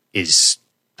Callie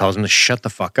tells him to shut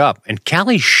the fuck up. And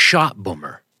Callie shot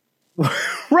Boomer.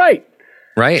 Right.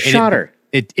 Shot her.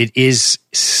 It is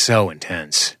so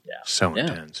intense. Yeah. So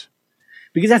intense.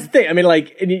 Because that's the thing. I mean,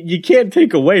 like, and you can't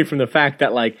take away from the fact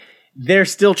that, like, they're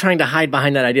still trying to hide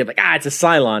behind that idea of, like, it's a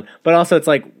Cylon. But also it's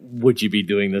like, would you be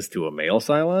doing this to a male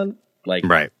Cylon? Like,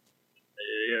 right.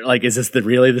 Like, is this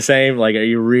really the same? Like, are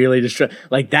you really just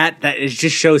like that? That it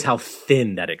just shows how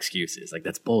thin that excuse is. Like,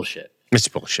 that's bullshit. It's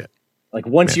bullshit. Like,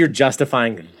 once you're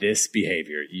justifying this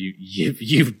behavior,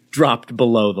 you've dropped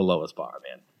below the lowest bar,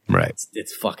 man. Right.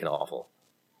 It's fucking awful.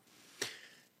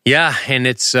 Yeah, and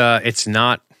it's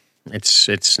not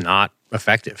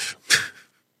effective.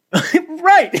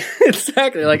 Right.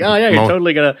 Exactly. Like, oh yeah, you're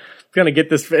totally gonna get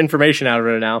this information out of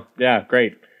her now. Yeah,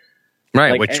 great.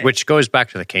 Right, like, which goes back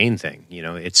to the Kane thing. You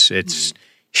know, it's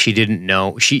she didn't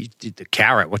know the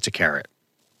carrot. What's a carrot?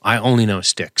 I only know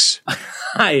sticks.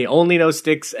 I only know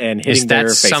sticks and hitting their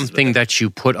faces. Is that something that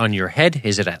you put on your head?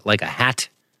 Is it like a hat?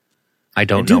 I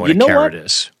don't know what a carrot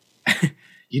is.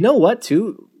 You know what?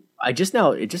 Too, it just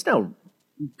now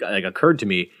like occurred to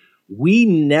me. We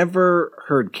never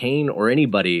heard Kane or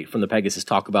anybody from the Pegasus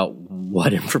talk about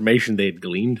what information they'd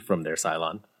gleaned from their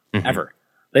Cylon ever.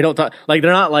 They don't talk, like,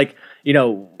 they're not like, you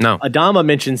know, no. Adama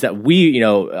mentions that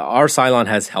our Cylon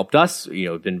has helped us,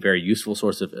 been a very useful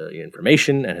source of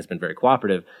information and has been very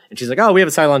cooperative. And she's like, oh, we have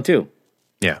a Cylon too.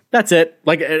 Yeah. That's it.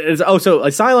 Like, so a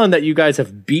Cylon that you guys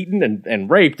have beaten and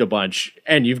raped a bunch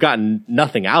and you've gotten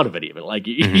nothing out of it even. Like,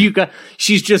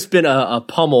 she's just been a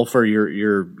pummel for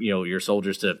your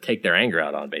soldiers to take their anger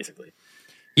out on, basically.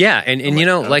 Yeah. And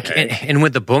and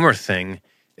with the Boomer thing,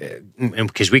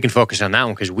 because we can focus on that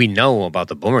one because we know about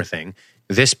the Boomer thing.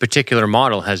 This particular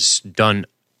model has done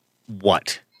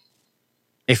what?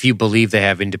 If you believe they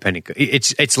have independent,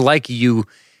 it's like you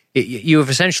have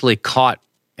essentially caught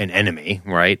an enemy,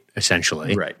 right?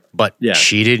 Essentially, right? But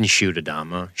she didn't shoot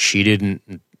Adama. She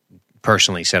didn't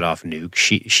personally set off a nuke.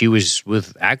 She was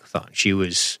with Agathon. She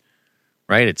was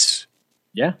right. It's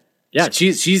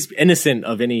She's innocent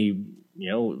of any.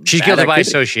 She's guilty by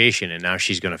association, and now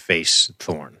she's going to face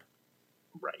Thorne.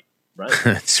 Right.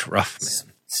 It's rough,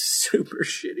 man. Super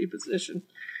shitty position.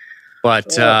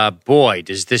 But boy,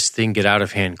 does this thing get out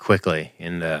of hand quickly.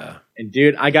 And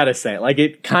dude, I gotta say, like,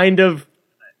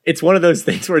 it's one of those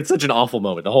things where it's such an awful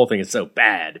moment. The whole thing is so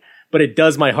bad, but it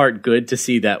does my heart good to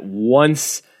see that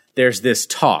once there's this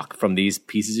talk from these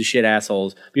pieces of shit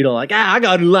assholes, like, I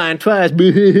got in line twice.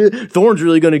 Thorne's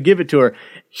really going to give it to her.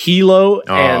 Hilo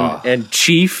and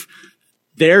Chief,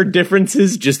 their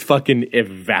differences just fucking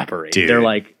evaporate. Dude. They're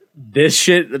like, this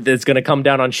shit that's going to come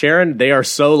down on Sharon, they are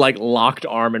so, like, locked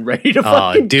arm and ready to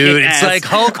fucking dude, kick it's ass. like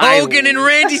Hulk Hogan and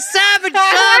Randy Savage,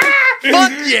 son.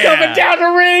 Fuck yeah. Coming down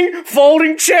the ring,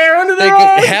 folding chair under their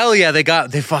arm. Hell yeah,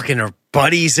 they fucking are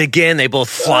buddies again. They both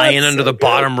fly in under the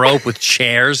bottom rope with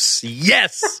chairs.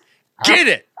 Yes. Get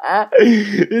it.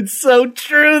 It's so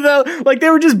true, though. Like, they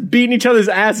were just beating each other's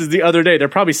asses the other day. They're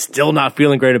probably still not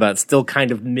feeling great about it, still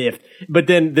kind of miffed. But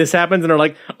then this happens, and they're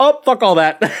like, oh, fuck all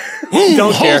that.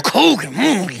 Don't care. Hulk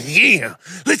Hogan, yeah.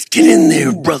 Let's get in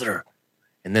there, brother.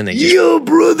 And then they just... Yo,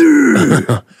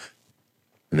 brother!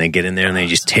 And they get in there, and they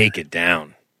just take it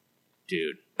down.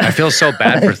 Dude. I feel so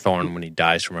bad for Thorne when he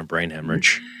dies from a brain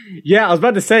hemorrhage. Yeah, I was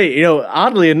about to say,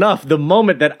 oddly enough, the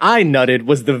moment that I nutted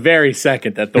was the very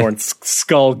second that Thorne's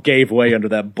skull gave way under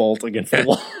that bolt against the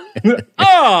wall.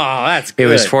 Oh, that's good. It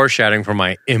was foreshadowing for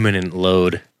my imminent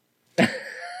load.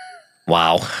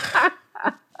 Wow.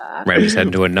 Ram his head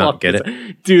into a nut, get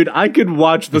it? Dude, I could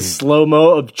watch the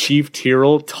slow-mo of Chief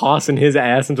Tyrrell tossing his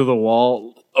ass into the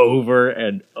wall over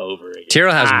and over again.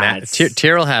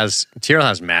 Tyrrell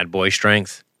has mad boy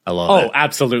strength. I love it. Oh,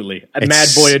 absolutely. Mad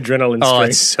boy adrenaline strength. Oh,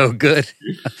 it's so good.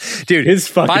 Dude, his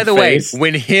fucking by the face.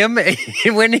 way,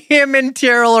 when him and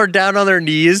Tyrrell are down on their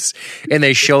knees and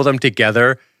they show them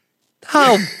together,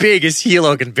 how big is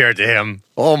Hilo compared to him?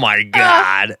 Oh my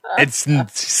God. It's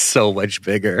so much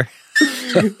bigger.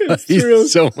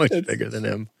 He's so much bigger than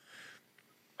him.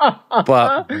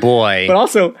 But boy. But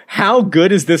also, how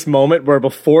good is this moment where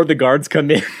before the guards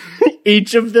come in,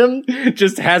 each of them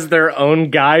just has their own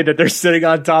guy that they're sitting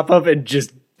on top of and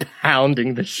just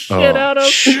pounding the shit out of?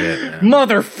 Shit,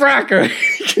 motherfracker!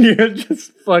 You're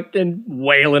just fucking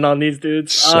wailing on these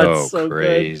dudes. So, it's so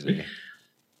crazy.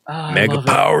 Good. Mega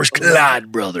powers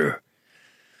collide, brother.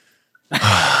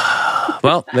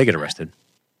 Well, they get arrested.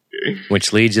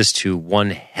 Which leads us to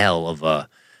one hell of a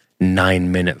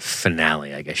 9-minute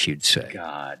finale, I guess you'd say.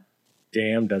 God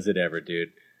damn, does it ever, dude.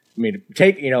 I mean,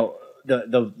 take,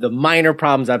 the minor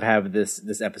problems I've had with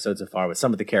this episode so far with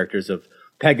some of the characters of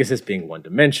Pegasus being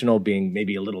one-dimensional, being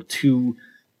maybe a little too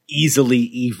easily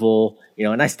evil,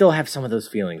 and I still have some of those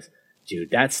feelings.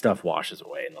 Dude, that stuff washes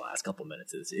away in the last couple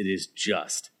minutes. It is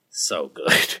just so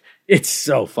good. It's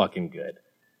so fucking good.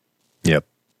 Yep.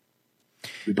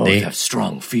 We both have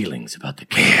strong feelings about the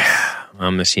case. Yeah,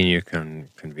 I'm the senior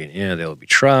convener. Yeah, they'll be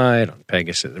tried on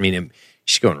Pegasus. I mean,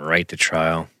 she's going right to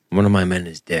trial. One of my men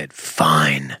is dead.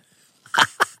 Fine.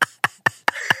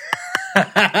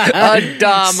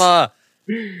 Adama.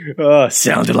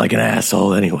 Sounded like an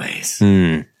asshole anyways.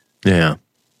 Yeah.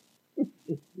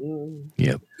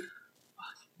 Yep.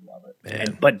 Love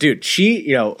it. But dude,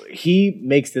 he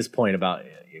makes this point about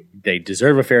they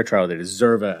deserve a fair trial. They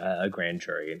deserve a grand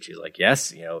jury. And she's like,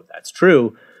 yes, that's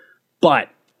true. But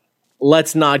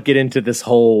let's not get into this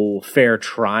whole fair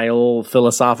trial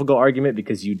philosophical argument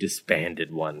because you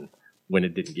disbanded one when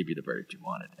it didn't give you the verdict you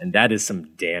wanted. And that is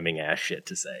some damning ass shit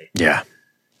to say. Yeah.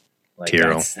 Like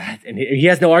and he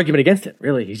has no argument against it,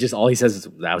 really. He's just, all he says is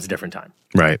that was a different time.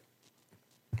 Right.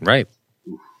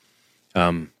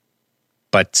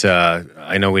 But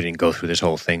I know we didn't go through this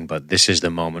whole thing, but this is the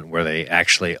moment where they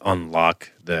actually unlock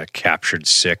the captured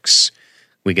 6.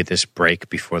 We get this break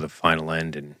before the final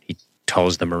end, and he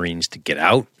tells the Marines to get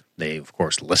out. They, of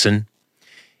course, listen.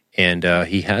 And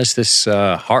he has this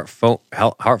heartfelt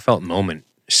moment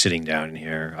sitting down in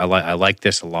here. I like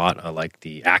this a lot. I like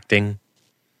the acting.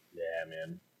 Yeah,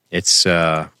 man. It's,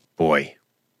 boy,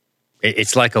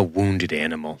 it's like a wounded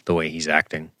animal, the way he's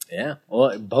acting. Yeah,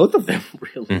 well, both of them,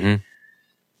 really. Mm-hmm.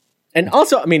 And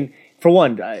also, I mean, for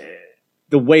one,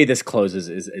 the way this closes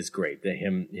is great.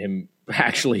 Him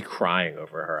actually crying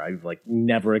over her. I've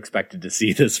never expected to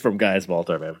see this from Guy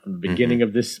Zwalter. From the beginning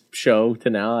of this show to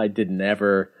now, I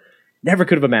never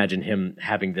could have imagined him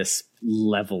having this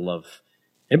level of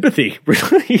empathy,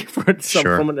 really, for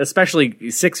someone, especially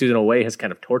Six, who in a way has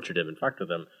kind of tortured him and fucked with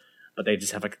him. But they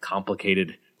just have a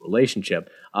complicated relationship.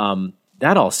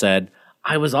 That all said,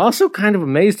 I was also kind of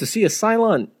amazed to see a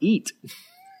Cylon eat.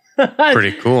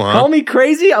 Pretty cool, huh? Call me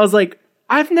crazy. I was like,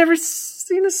 I've never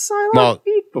seen a Cylon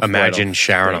eat before. Imagine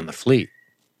Sharon on the fleet.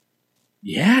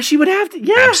 Yeah, she would have to.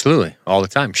 Yeah, absolutely, all the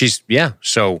time.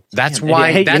 So that's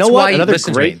why. Hey, that's you know why. what?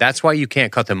 Listen to me. That's why you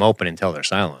can't cut them open until they're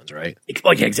Cylons, right?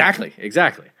 Oh yeah, exactly.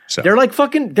 So. They're like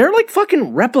fucking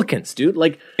replicants, dude.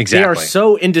 Like exactly. They are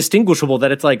so indistinguishable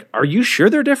that it's like, are you sure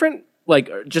they're different?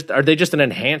 Like, are they just an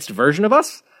enhanced version of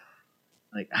us?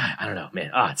 Like, I don't know,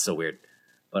 man. It's so weird.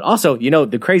 But also,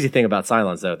 the crazy thing about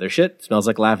Cylons, though, their shit smells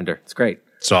like lavender. It's great.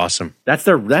 It's awesome. That's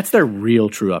their real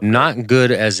true upgrade. Not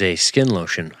good as a skin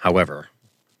lotion, however.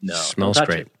 No, smells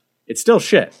great. It's still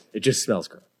shit. It just smells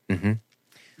good. Mm-hmm.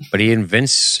 But he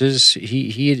evinces.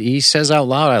 He says out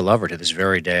loud, "I love her." To this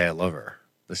very day, I love her.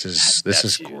 This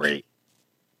is great.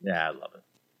 Yeah, I love it.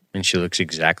 And she looks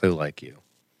exactly like you.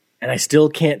 And I still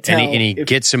can't tell. And he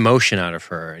gets emotion out of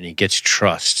her, and he gets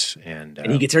trust, and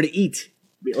he gets her to eat.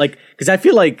 like, because I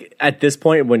feel like at this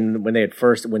point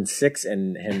when Six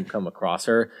and him come across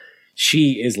her,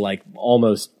 she is like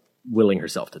almost willing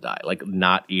herself to die, like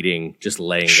not eating, just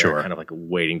laying there, kind of like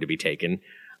waiting to be taken.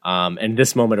 And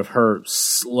this moment of her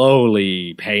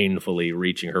slowly, painfully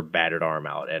reaching her battered arm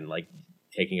out and like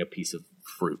taking a piece of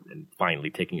fruit and finally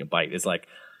taking a bite is like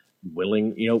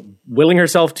willing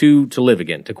herself to live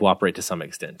again, to cooperate to some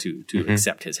extent, to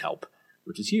accept his help,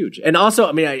 which is huge. And also,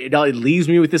 I mean, it leaves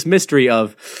me with this mystery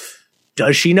of,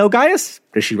 does she know Gaius?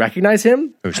 Does she recognize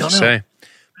him? Who's to say?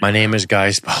 My name is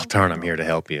Gaius Baltar and I'm here to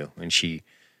help you. And she,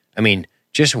 I mean,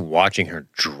 just watching her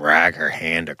drag her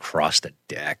hand across the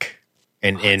deck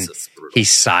and he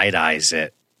side-eyes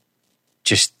it,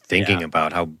 just thinking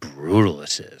about how brutal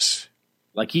this is.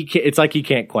 Like it's like he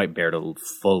can't quite bear to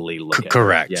fully look at it.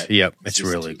 Correct. Yep. It's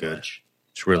really good. Much.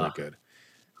 It's really good.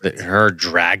 Her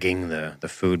dragging the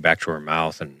food back to her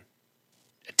mouth and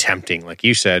attempting, like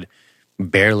you said,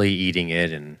 barely eating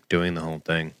it and doing the whole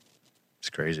thing. It's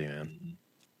crazy, man.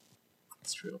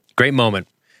 It's true. Great moment.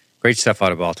 Great stuff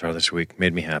out of Baltar this week.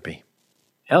 Made me happy.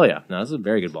 Hell yeah. No, this is a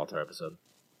very good Baltar episode.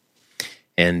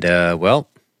 And, well,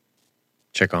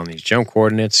 check on these jump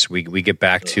coordinates. We get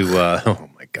back to, oh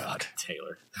my God.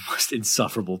 Taylor, the most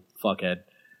insufferable fuckhead.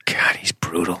 God, he's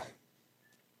brutal.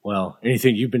 Well,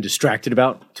 anything you've been distracted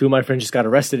about? Two of my friends just got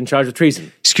arrested and charged with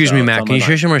treason. Excuse me, Matt, can you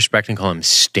show some respect and call him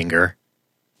Stinger?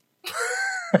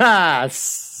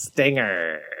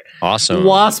 Stinger. Awesome.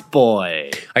 Wasp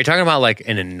boy. Are you talking about like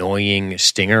an annoying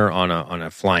stinger on a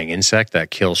flying insect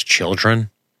that kills children?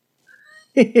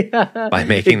 Yeah. By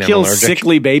making them kills allergic?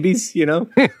 Sickly babies, you know?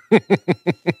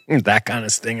 That kind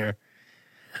of stinger.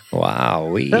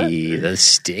 Wow, the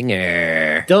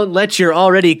stinger. Don't let your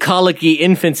already colicky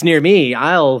infants near me.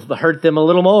 I'll hurt them a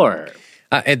little more.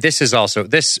 And this is also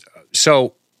this.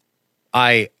 So,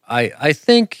 I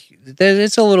think that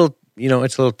it's a little,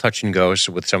 it's a little touch and go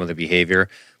with some of the behavior,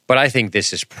 but I think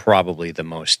this is probably the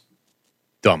most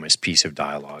dumbest piece of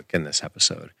dialogue in this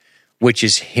episode, which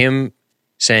is him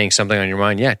saying something on your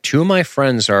mind. Yeah, two of my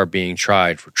friends are being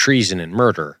tried for treason and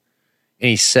murder, and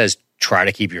he says, "Try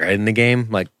to keep your head in the game."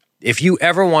 Like, if you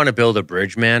ever want to build a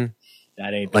bridge, man,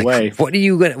 that ain't the way. What are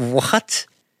you gonna? What?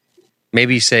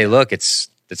 Maybe say, look, it's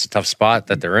a tough spot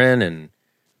that they're in, and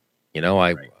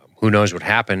who knows what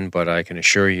happened, but I can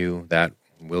assure you that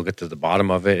we'll get to the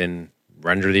bottom of it and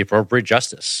render the appropriate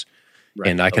justice. Right.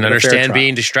 And I can understand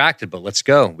being distracted, but let's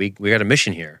go. We got a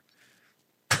mission here.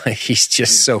 He's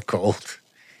just so cold.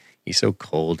 He's so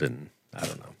cold, and I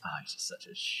don't know. Oh, he's just such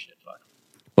a shit fuck.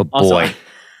 But boy. Also,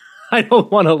 I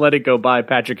don't want to let it go by.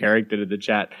 Patrick Harrington in the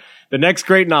chat. The next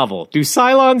great novel. Do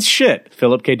Cylons shit?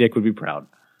 Philip K. Dick would be proud.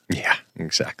 Yeah,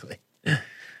 exactly.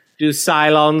 Do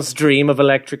Cylons dream of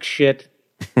electric shit?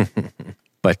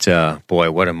 But, boy,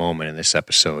 what a moment in this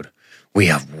episode. We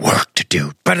have work to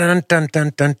do. You're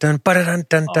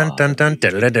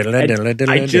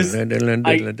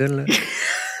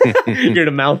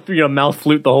gonna mouth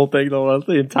flute the whole thing,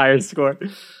 the entire score.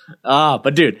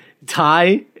 But dude,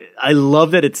 Ty, I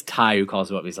love that it's Ty who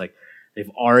calls him up. He's like, they've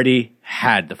already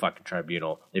had the fucking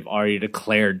tribunal. They've already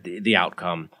declared the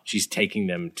outcome. She's taking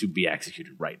them to be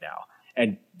executed right now.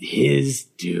 And this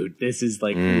is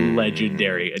like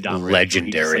legendary.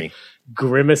 Legendary. Like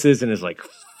grimaces and is like,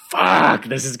 fuck,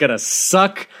 this is gonna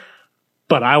suck.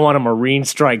 But I want a Marine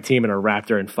strike team and a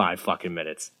Raptor in 5 fucking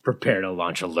minutes. Prepare to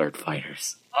launch alert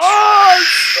fighters. Oh,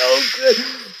 so good.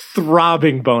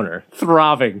 Throbbing boner.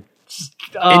 Throbbing.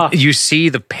 You see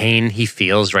the pain he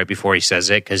feels right before he says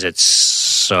it because it's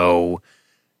so...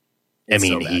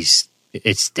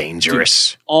 it's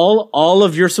dangerous. Dude, all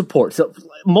of your support. So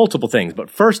multiple things, but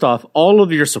first off, all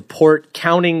of your support,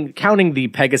 counting the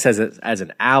Pegasus as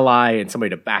an ally and somebody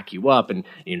to back you up and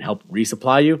help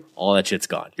resupply you, all that shit's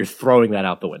gone. You're throwing that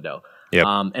out the window. Yep.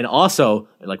 And also,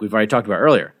 like we've already talked about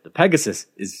earlier, the Pegasus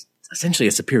is essentially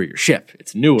a superior ship.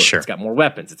 It's newer. Sure. It's got more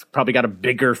weapons. It's probably got a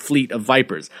bigger fleet of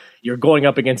Vipers. You're going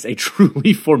up against a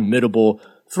truly formidable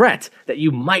threat that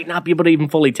you might not be able to even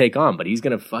fully take on, but he's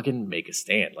going to fucking make a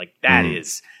stand. Like, that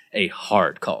is a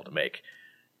hard call to make.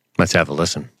 Let's have a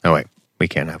listen. Oh, wait. We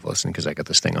can't have a listen because I got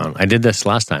this thing on. I did this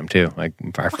last time, too. I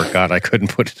forgot I couldn't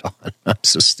put it on. I'm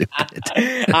so stupid.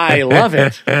 I love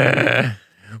it.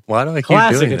 Why do I keep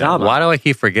doing that? Why do I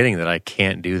keep forgetting that I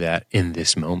can't do that in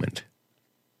this moment?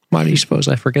 Why do you suppose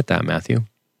I forget that, Matthew?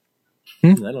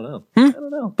 I don't know. I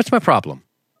don't know. What's my problem?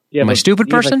 Yeah, Am I a stupid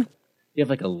person? You have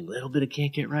like a little bit of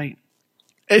can't get right.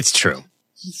 It's true.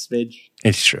 Just a smidge.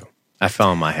 It's true. I fell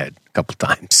on my head a couple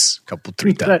times.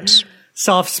 3 times.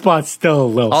 Soft spot's still a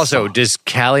little Also, soft. does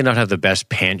Callie not have the best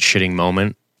pants shitting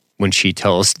moment when she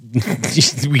tells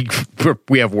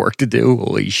we have work to do.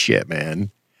 Holy shit,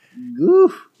 man.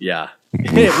 Oof. Yeah.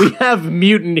 We have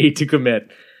mutiny to commit.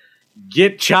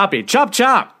 Get choppy. Chop,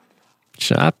 chop.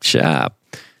 Chop, chop.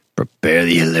 Prepare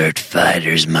the alert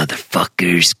fighters,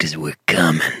 motherfuckers, because we're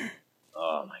coming.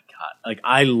 Oh my God. Like,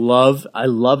 I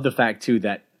love the fact too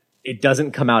that it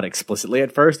doesn't come out explicitly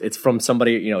at first. It's from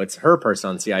somebody, it's her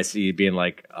person on CIC being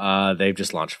like, they've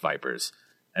just launched Vipers.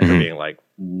 And her being like,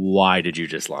 why did you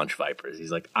just launch Vipers?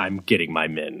 He's like, I'm getting my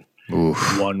men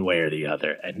one way or the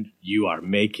other. And you are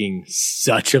making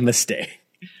such a mistake.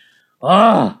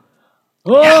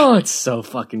 It's so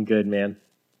fucking good, man.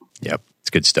 Yep, it's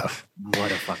good stuff.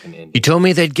 What a fucking ending. You told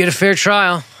me they'd get a fair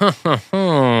trial.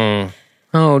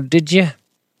 Oh, did you?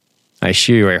 I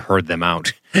heard them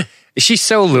out. She's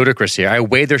so ludicrous here. I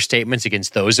weighed their statements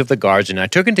against those of the guards, and I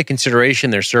took into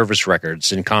consideration their service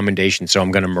records and commendation, so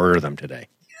I'm going to murder them today.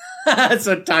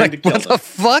 So time to kill what them. the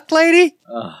fuck, lady?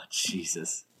 Oh,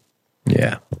 Jesus.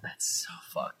 Yeah. That's so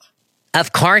fucked.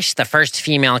 Of course, the first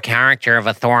female character of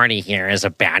authority here is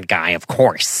a bad guy, of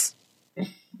course.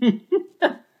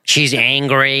 She's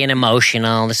angry and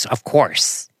emotional, of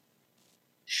course.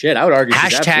 Shit, I would argue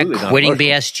she's absolutely Hashtag not quitting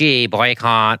emotional. BSG,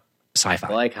 boycott, sci-fi.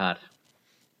 Boycott.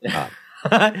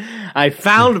 I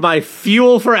found my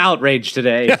fuel for outrage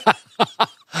today.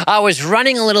 I was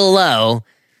running a little low,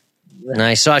 and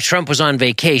I saw Trump was on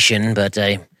vacation, but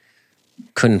I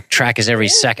couldn't track his every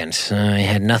second. I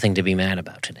had nothing to be mad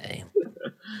about today.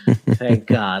 Thank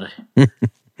God.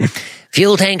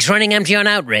 Fuel tank's running empty on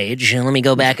outrage. Let me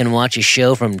go back and watch a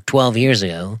show from 12 years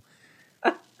ago.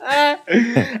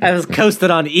 I was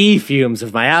coasted on E-fumes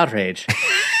of my outrage.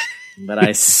 But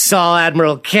I saw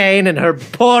Admiral Kane and her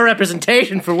poor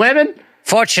representation for women.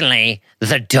 Fortunately,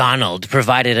 the Donald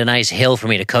provided a nice hill for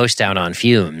me to coast down on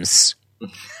fumes.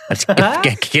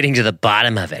 Getting to the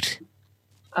bottom of it.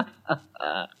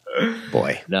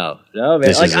 Boy. No, man.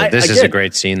 This is a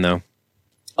great scene, though.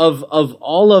 Of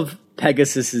all of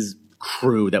Pegasus's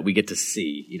crew that we get to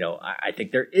see, I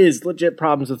think there is legit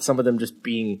problems with some of them just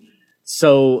being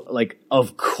so, like,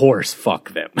 of course,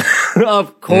 fuck them.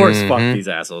 Of course, fuck these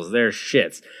assholes. They're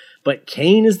shits. But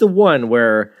Kane is the one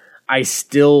where I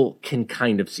still can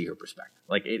kind of see her perspective.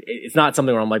 Like, it's not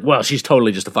something where I'm like, well, she's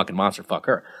totally just a fucking monster. Fuck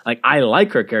her. Like, I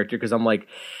like her character because I'm like,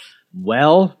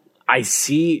 well, I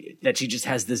see that she just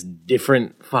has this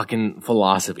different fucking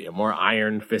philosophy, a more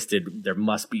iron-fisted, there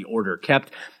must be order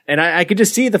kept. And I could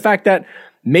just see the fact that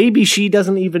maybe she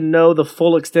doesn't even know the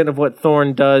full extent of what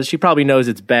Thorne does. She probably knows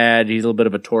it's bad. He's a little bit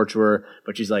of a torturer,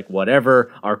 but she's like,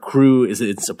 whatever. Our crew is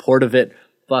in support of it.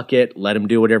 Fuck it. Let him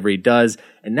do whatever he does.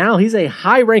 And now he's a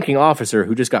high-ranking officer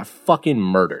who just got fucking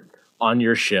murdered on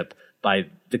your ship by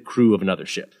the crew of another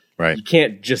ship. Right. You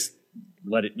can't just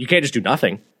you can't just do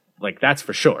nothing. Like, that's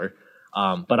for sure.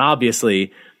 But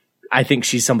obviously, I think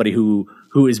she's somebody who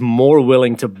is more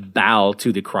willing to bow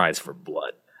to the cries for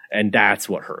blood. And that's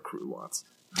what her crew wants.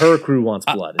 Her crew wants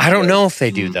blood. I don't know if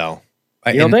they do, though.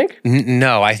 You don't think?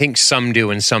 No, I think some do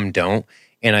and some don't.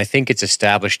 And I think it's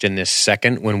established in this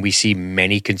second when we see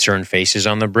many concerned faces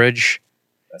on the bridge.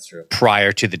 That's true.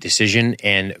 Prior to the decision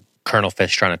and Colonel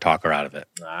Fisk trying to talk her out of it.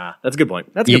 That's a good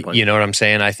point. That's a good point. You know what I'm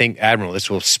saying? I think, Admiral, this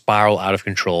will spiral out of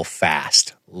control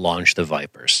fast. Launch the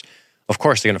Vipers. Of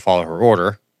course, they're going to follow her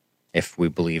order, if we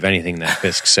believe anything that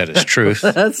Fisk said is truth.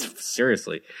 That's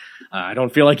seriously. I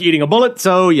don't feel like eating a bullet,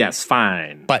 so yes,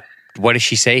 fine. But what does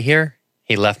she say here?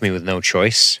 He left me with no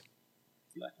choice.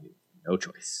 No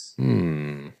choice.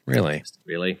 Really?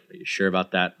 Really? Are you sure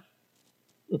about that?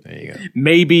 There you go.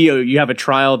 Maybe you have a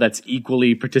trial that's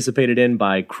equally participated in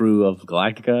by crew of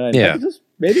Galactica. And Yeah.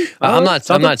 Maybe. I'm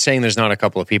not saying there's not a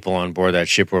couple of people on board that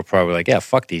ship who are probably like, yeah,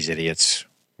 fuck these idiots.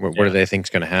 What do they think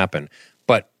is going to happen?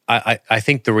 But I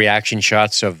think the reaction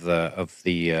shots of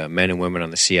the men and women on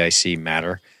the CIC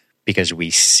matter because we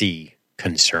see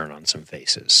concern on some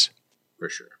faces. For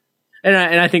sure. And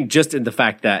I think just in the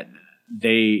fact that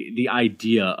the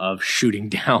idea of shooting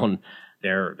down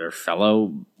their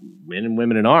fellow men and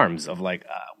women in arms of like,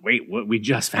 wait, we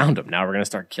just found them. Now we're going to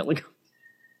start killing them.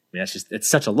 I mean, it's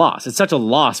such a loss. It's such a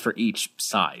loss for each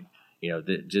side.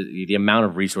 The amount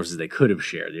of resources they could have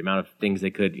shared, the amount of things they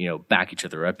could, back each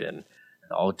other up in,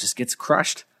 it all just gets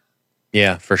crushed.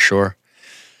 Yeah, for sure.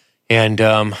 And,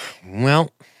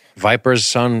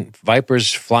 Vipers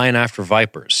flying after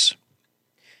Vipers.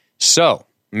 So,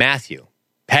 Matthew,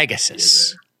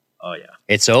 Pegasus. Oh, yeah.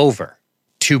 It's over.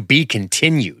 To be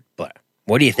continued. But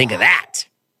what do you think of that?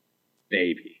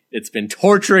 Baby. It's been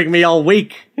torturing me all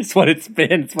week. It's what it's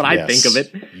been. It's what I think of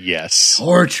it. Yes.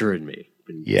 Torturing me.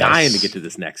 Been dying to get to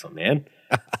this next one, man.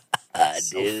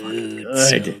 Dude,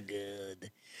 so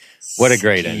good. What a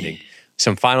great ending.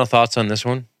 Some final thoughts on this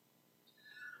one?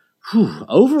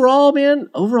 Overall, man,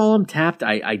 I'm tapped.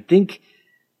 I think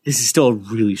this is still a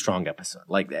really strong episode.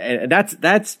 Like, and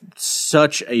that's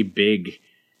such a big.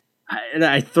 And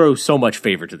I throw so much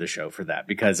favor to the show for that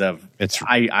because of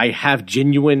I have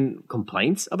genuine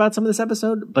complaints about some of this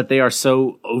episode, but they are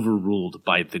so overruled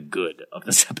by the good of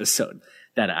this episode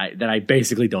that I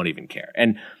basically don't even care.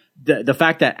 And the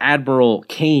fact that Admiral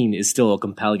Kane is still a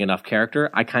compelling enough character,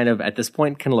 I kind of at this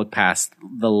point can look past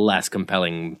the less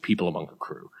compelling people among the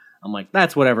crew. I'm like,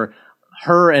 that's whatever.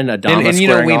 Her and Adama, and you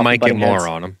know, we might get more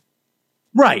on them.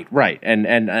 Right.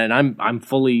 And I'm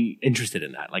fully interested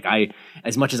in that. Like,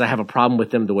 as much as I have a problem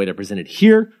with them the way they're presented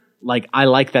here, like, I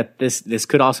like that this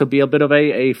could also be a bit of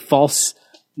a false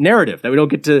narrative that we don't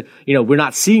get to, we're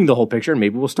not seeing the whole picture, and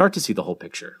maybe we'll start to see the whole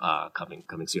picture coming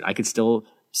soon. I could still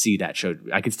see that show.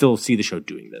 I could still see the show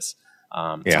doing this. So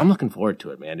I'm looking forward to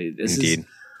it, man. Indeed.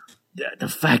 The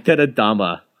fact that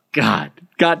Adama, got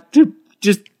to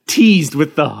just teased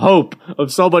with the hope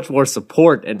of so much more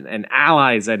support and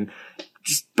allies and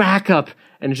just backup,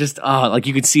 and just like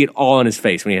you could see it all in his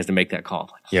face when he has to make that call.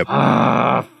 Like, yep.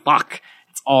 Fuck.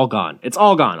 It's all gone.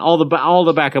 All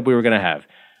the backup we were gonna have.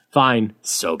 Fine,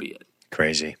 so be it.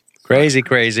 Crazy.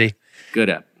 Good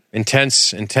up.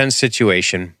 Intense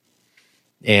situation,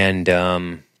 and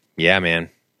yeah, man.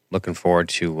 Looking forward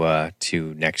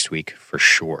to next week for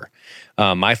sure.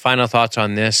 My final thoughts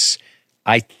on this.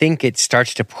 I think it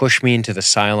starts to push me into the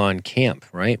Cylon camp,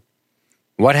 right?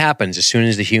 What happens as soon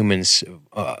as the humans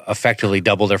effectively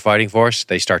double their fighting force?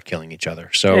 They start killing each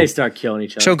other. So So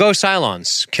go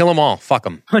Cylons. Kill them all. Fuck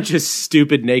them. Bunch of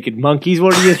stupid naked monkeys.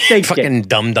 What do you think? Fucking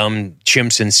dumb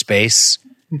chimps in space.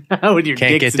 With your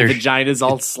dicks and vaginas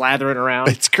all slathering around.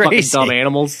 It's crazy. Fucking dumb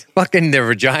animals. Fucking their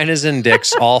vaginas and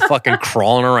dicks all fucking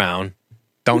crawling around.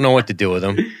 Don't know what to do with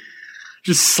them.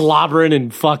 Just slobbering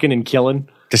and fucking and killing.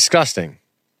 Disgusting.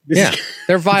 Yeah.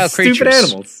 They're vile creatures. Stupid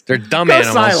animals. They're dumb Go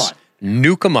animals. Cylon.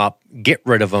 Nuke them up. Get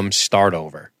rid of them. Start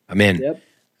over. I'm in. Yep.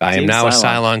 I am now a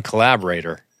Cylon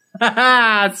collaborator.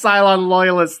 Cylon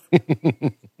loyalist.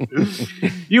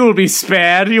 You will be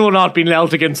spared. You will not be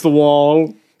knelt against the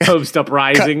wall. Post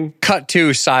uprising. Cut to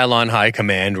Cylon High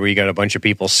Command, where you got a bunch of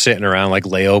people sitting around like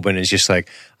Leoben is just like,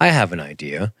 I have an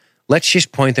idea. Let's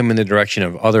just point them in the direction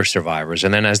of other survivors,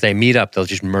 and then as they meet up, they'll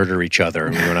just murder each other,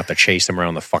 and we don't have to chase them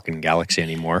around the fucking galaxy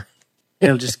anymore.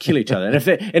 They'll just kill each other.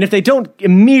 And if they don't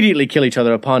immediately kill each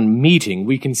other upon meeting,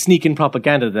 we can sneak in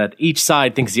propaganda that each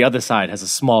side thinks the other side has a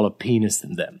smaller penis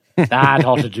than them. That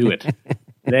ought to do it.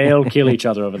 They'll kill each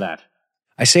other over that.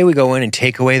 I say we go in and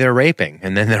take away their raping,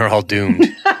 and then they're all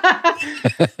doomed.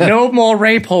 No more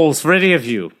rape holes for any of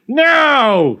you.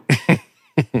 No!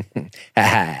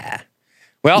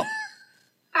 Well,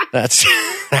 that's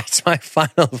my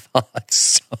final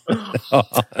thoughts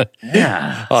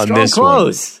on this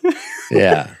close. one.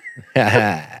 Yeah.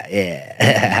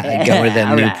 Yeah. Go with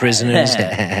them new prisoners.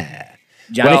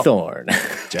 Johnny Thorne.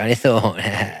 Johnny Thorne.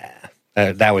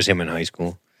 That was him in high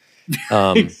school.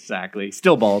 Exactly.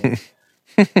 Still bald.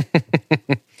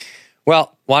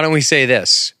 Well, why don't we say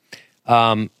this?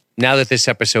 Now that this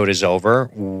episode is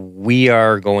over, we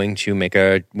are going to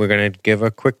give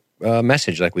a quick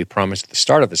message like we promised at the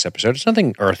start of this episode. It's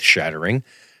nothing earth-shattering,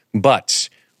 but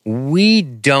we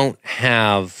don't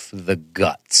have the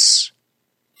guts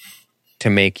to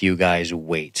make you guys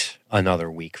wait another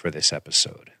week for this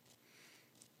episode.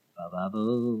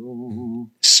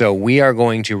 So we are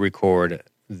going to record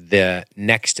the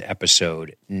next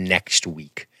episode next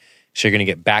week. So you're going to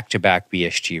get back-to-back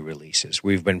BSG releases.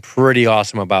 We've been pretty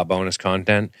awesome about bonus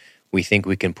content. We think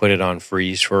we can put it on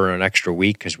freeze for an extra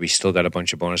week because we still got a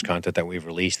bunch of bonus content that we've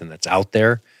released and that's out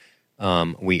there.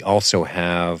 We also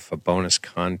have a bonus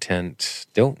content.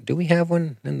 Do we have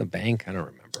one in the bank? I don't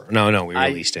remember. No, we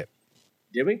released it.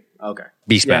 Did we? Okay.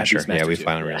 Beastmaster. Yeah, we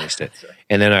finally released it.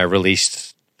 And then I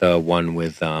released the one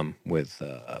with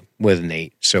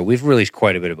Nate. So we've released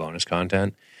quite a bit of bonus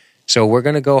content. So we're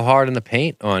going to go hard in the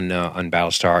paint on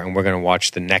Battlestar, and we're going to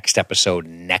watch the next episode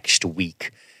next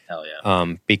week. Hell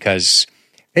yeah! Because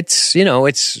it's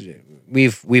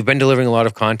we've been delivering a lot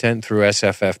of content through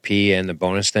SFFP and the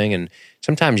bonus thing, and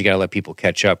sometimes you got to let people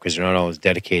catch up because they're not all as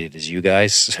dedicated as you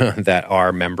guys that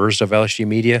are members of LSG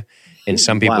Media. And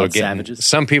some people are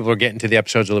getting to the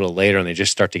episodes a little later, and they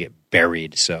just start to get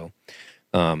buried. So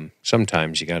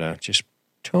sometimes you got to just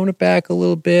tone it back a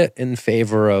little bit in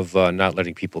favor of not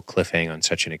letting people cliffhang on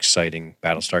such an exciting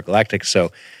Battlestar Galactica.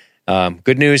 So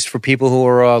good news for people who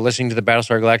are listening to the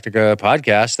Battlestar Galactica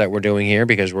podcast that we're doing here,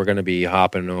 because we're going to be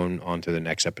hopping onto the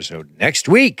next episode next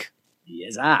week.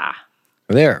 Yes,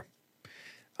 There.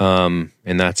 And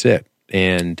that's it.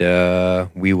 and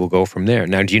we will go from there.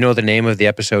 Now, do you know the name of the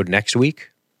episode next week?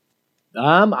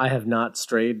 I have not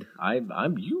strayed.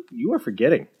 You are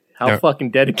forgetting how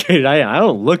fucking dedicated I am. I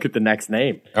don't look at the next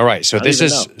name. All right, so this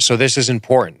is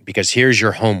important because here's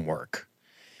your homework.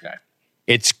 Okay.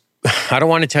 I don't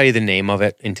want to tell you the name of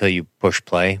it until you push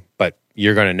play, but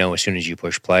you're going to know as soon as you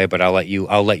push play. But I'll let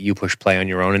you push play on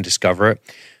your own and discover it.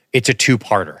 It's a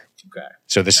 2-parter. Okay.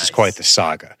 So this is quite the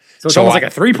saga. So it's almost like a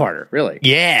 3-parter, really.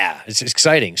 Yeah, it's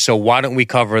exciting. So why don't we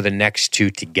cover the next 2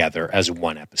 together as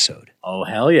one episode? Oh,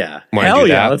 hell yeah. Hell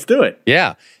yeah, let's do it.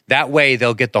 Yeah. That way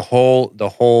they'll get the whole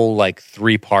like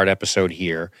 3-part episode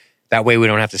here. That way we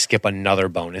don't have to skip another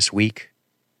bonus week.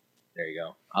 There you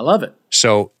go. I love it.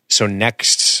 So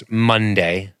next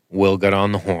Monday we'll get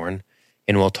on the horn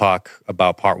and we'll talk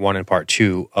about part 1 and part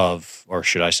 2 of, or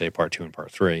should I say part 2 and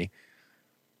part 3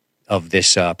 of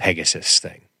this Pegasus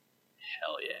thing.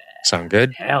 Hell yeah. Sound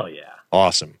good? Hell yeah.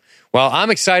 Awesome. Well, I'm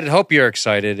excited. Hope you're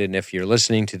excited. And if you're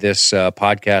listening to this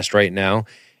podcast right now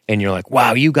and you're like,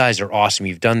 wow, you guys are awesome.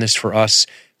 You've done this for us.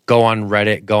 Go on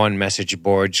Reddit, go on message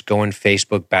boards, go on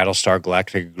Facebook, Battlestar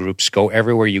Galactica groups, go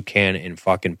everywhere you can and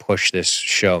fucking push this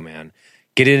show, man.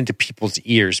 Get it into people's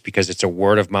ears because it's a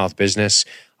word of mouth business.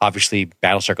 Obviously,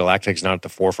 Battlestar Galactica is not at the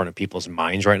forefront of people's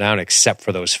minds right now, except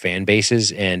for those fan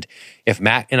bases. And if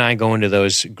Matt and I go into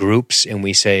those groups and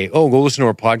we say, oh, go listen to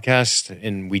our podcast,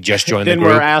 and we just joined the group.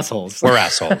 Then we're assholes. We're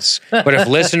assholes. But if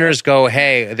listeners go,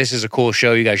 hey, this is a cool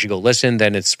show, you guys should go listen,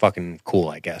 then it's fucking cool,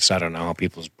 I guess. I don't know how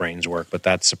people's brains work, but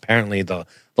that's apparently the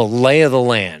lay of the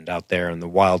land out there in the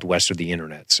wild west of the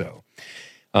internet. So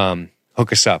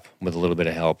hook us up with a little bit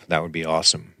of help. That would be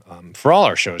awesome. For all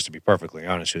our shows, to be perfectly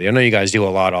honest with you. I know you guys do a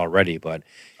lot already, but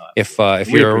if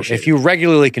you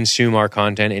regularly consume our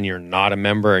content and you're not a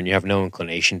member and you have no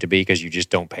inclination to be because you just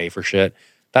don't pay for shit,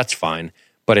 that's fine.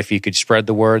 But if you could spread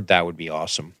the word, that would be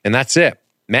awesome. And that's it.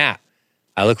 Matt,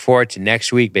 I look forward to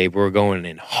next week, babe. We're going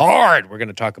in hard. We're going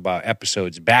to talk about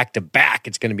episodes back to back.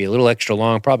 It's going to be a little extra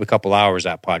long, probably a couple hours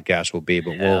that podcast will be,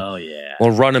 but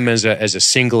we'll run them as a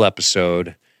single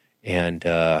episode. And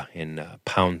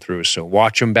pound through. So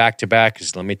watch them back to back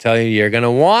because let me tell you, you're going to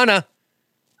wanna.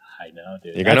 I know,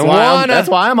 dude. You're going to wanna. That's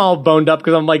why I'm all boned up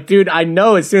because I'm like, dude, I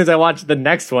know as soon as I watch the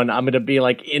next one, I'm going to be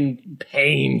like in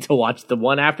pain to watch the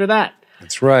one after that.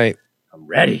 That's right. I'm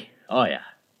ready. Oh, yeah.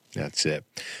 That's it.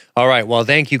 All right. Well,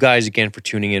 thank you guys again for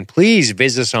tuning in. Please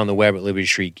visit us on the web at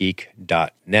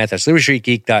libertystreetgeek.net. That's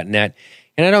libertystreetgeek.net.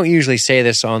 And I don't usually say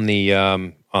this on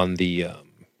the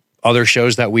other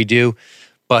shows that we do.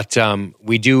 But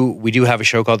we do have a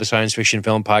show called the Science Fiction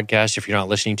Film Podcast. If you're not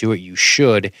listening to it, you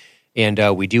should. And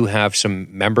we do have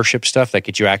some membership stuff that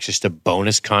gets you access to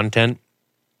bonus content.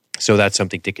 So that's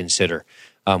something to consider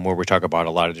where we talk about a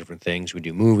lot of different things. We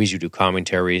do movies, we do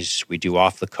commentaries, we do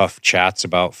off-the-cuff chats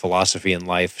about philosophy and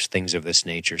life, things of this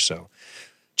nature. So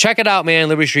check it out, man,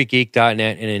 libertystreetgeek.net.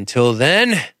 And until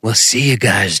then, we'll see you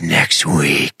guys next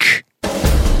week.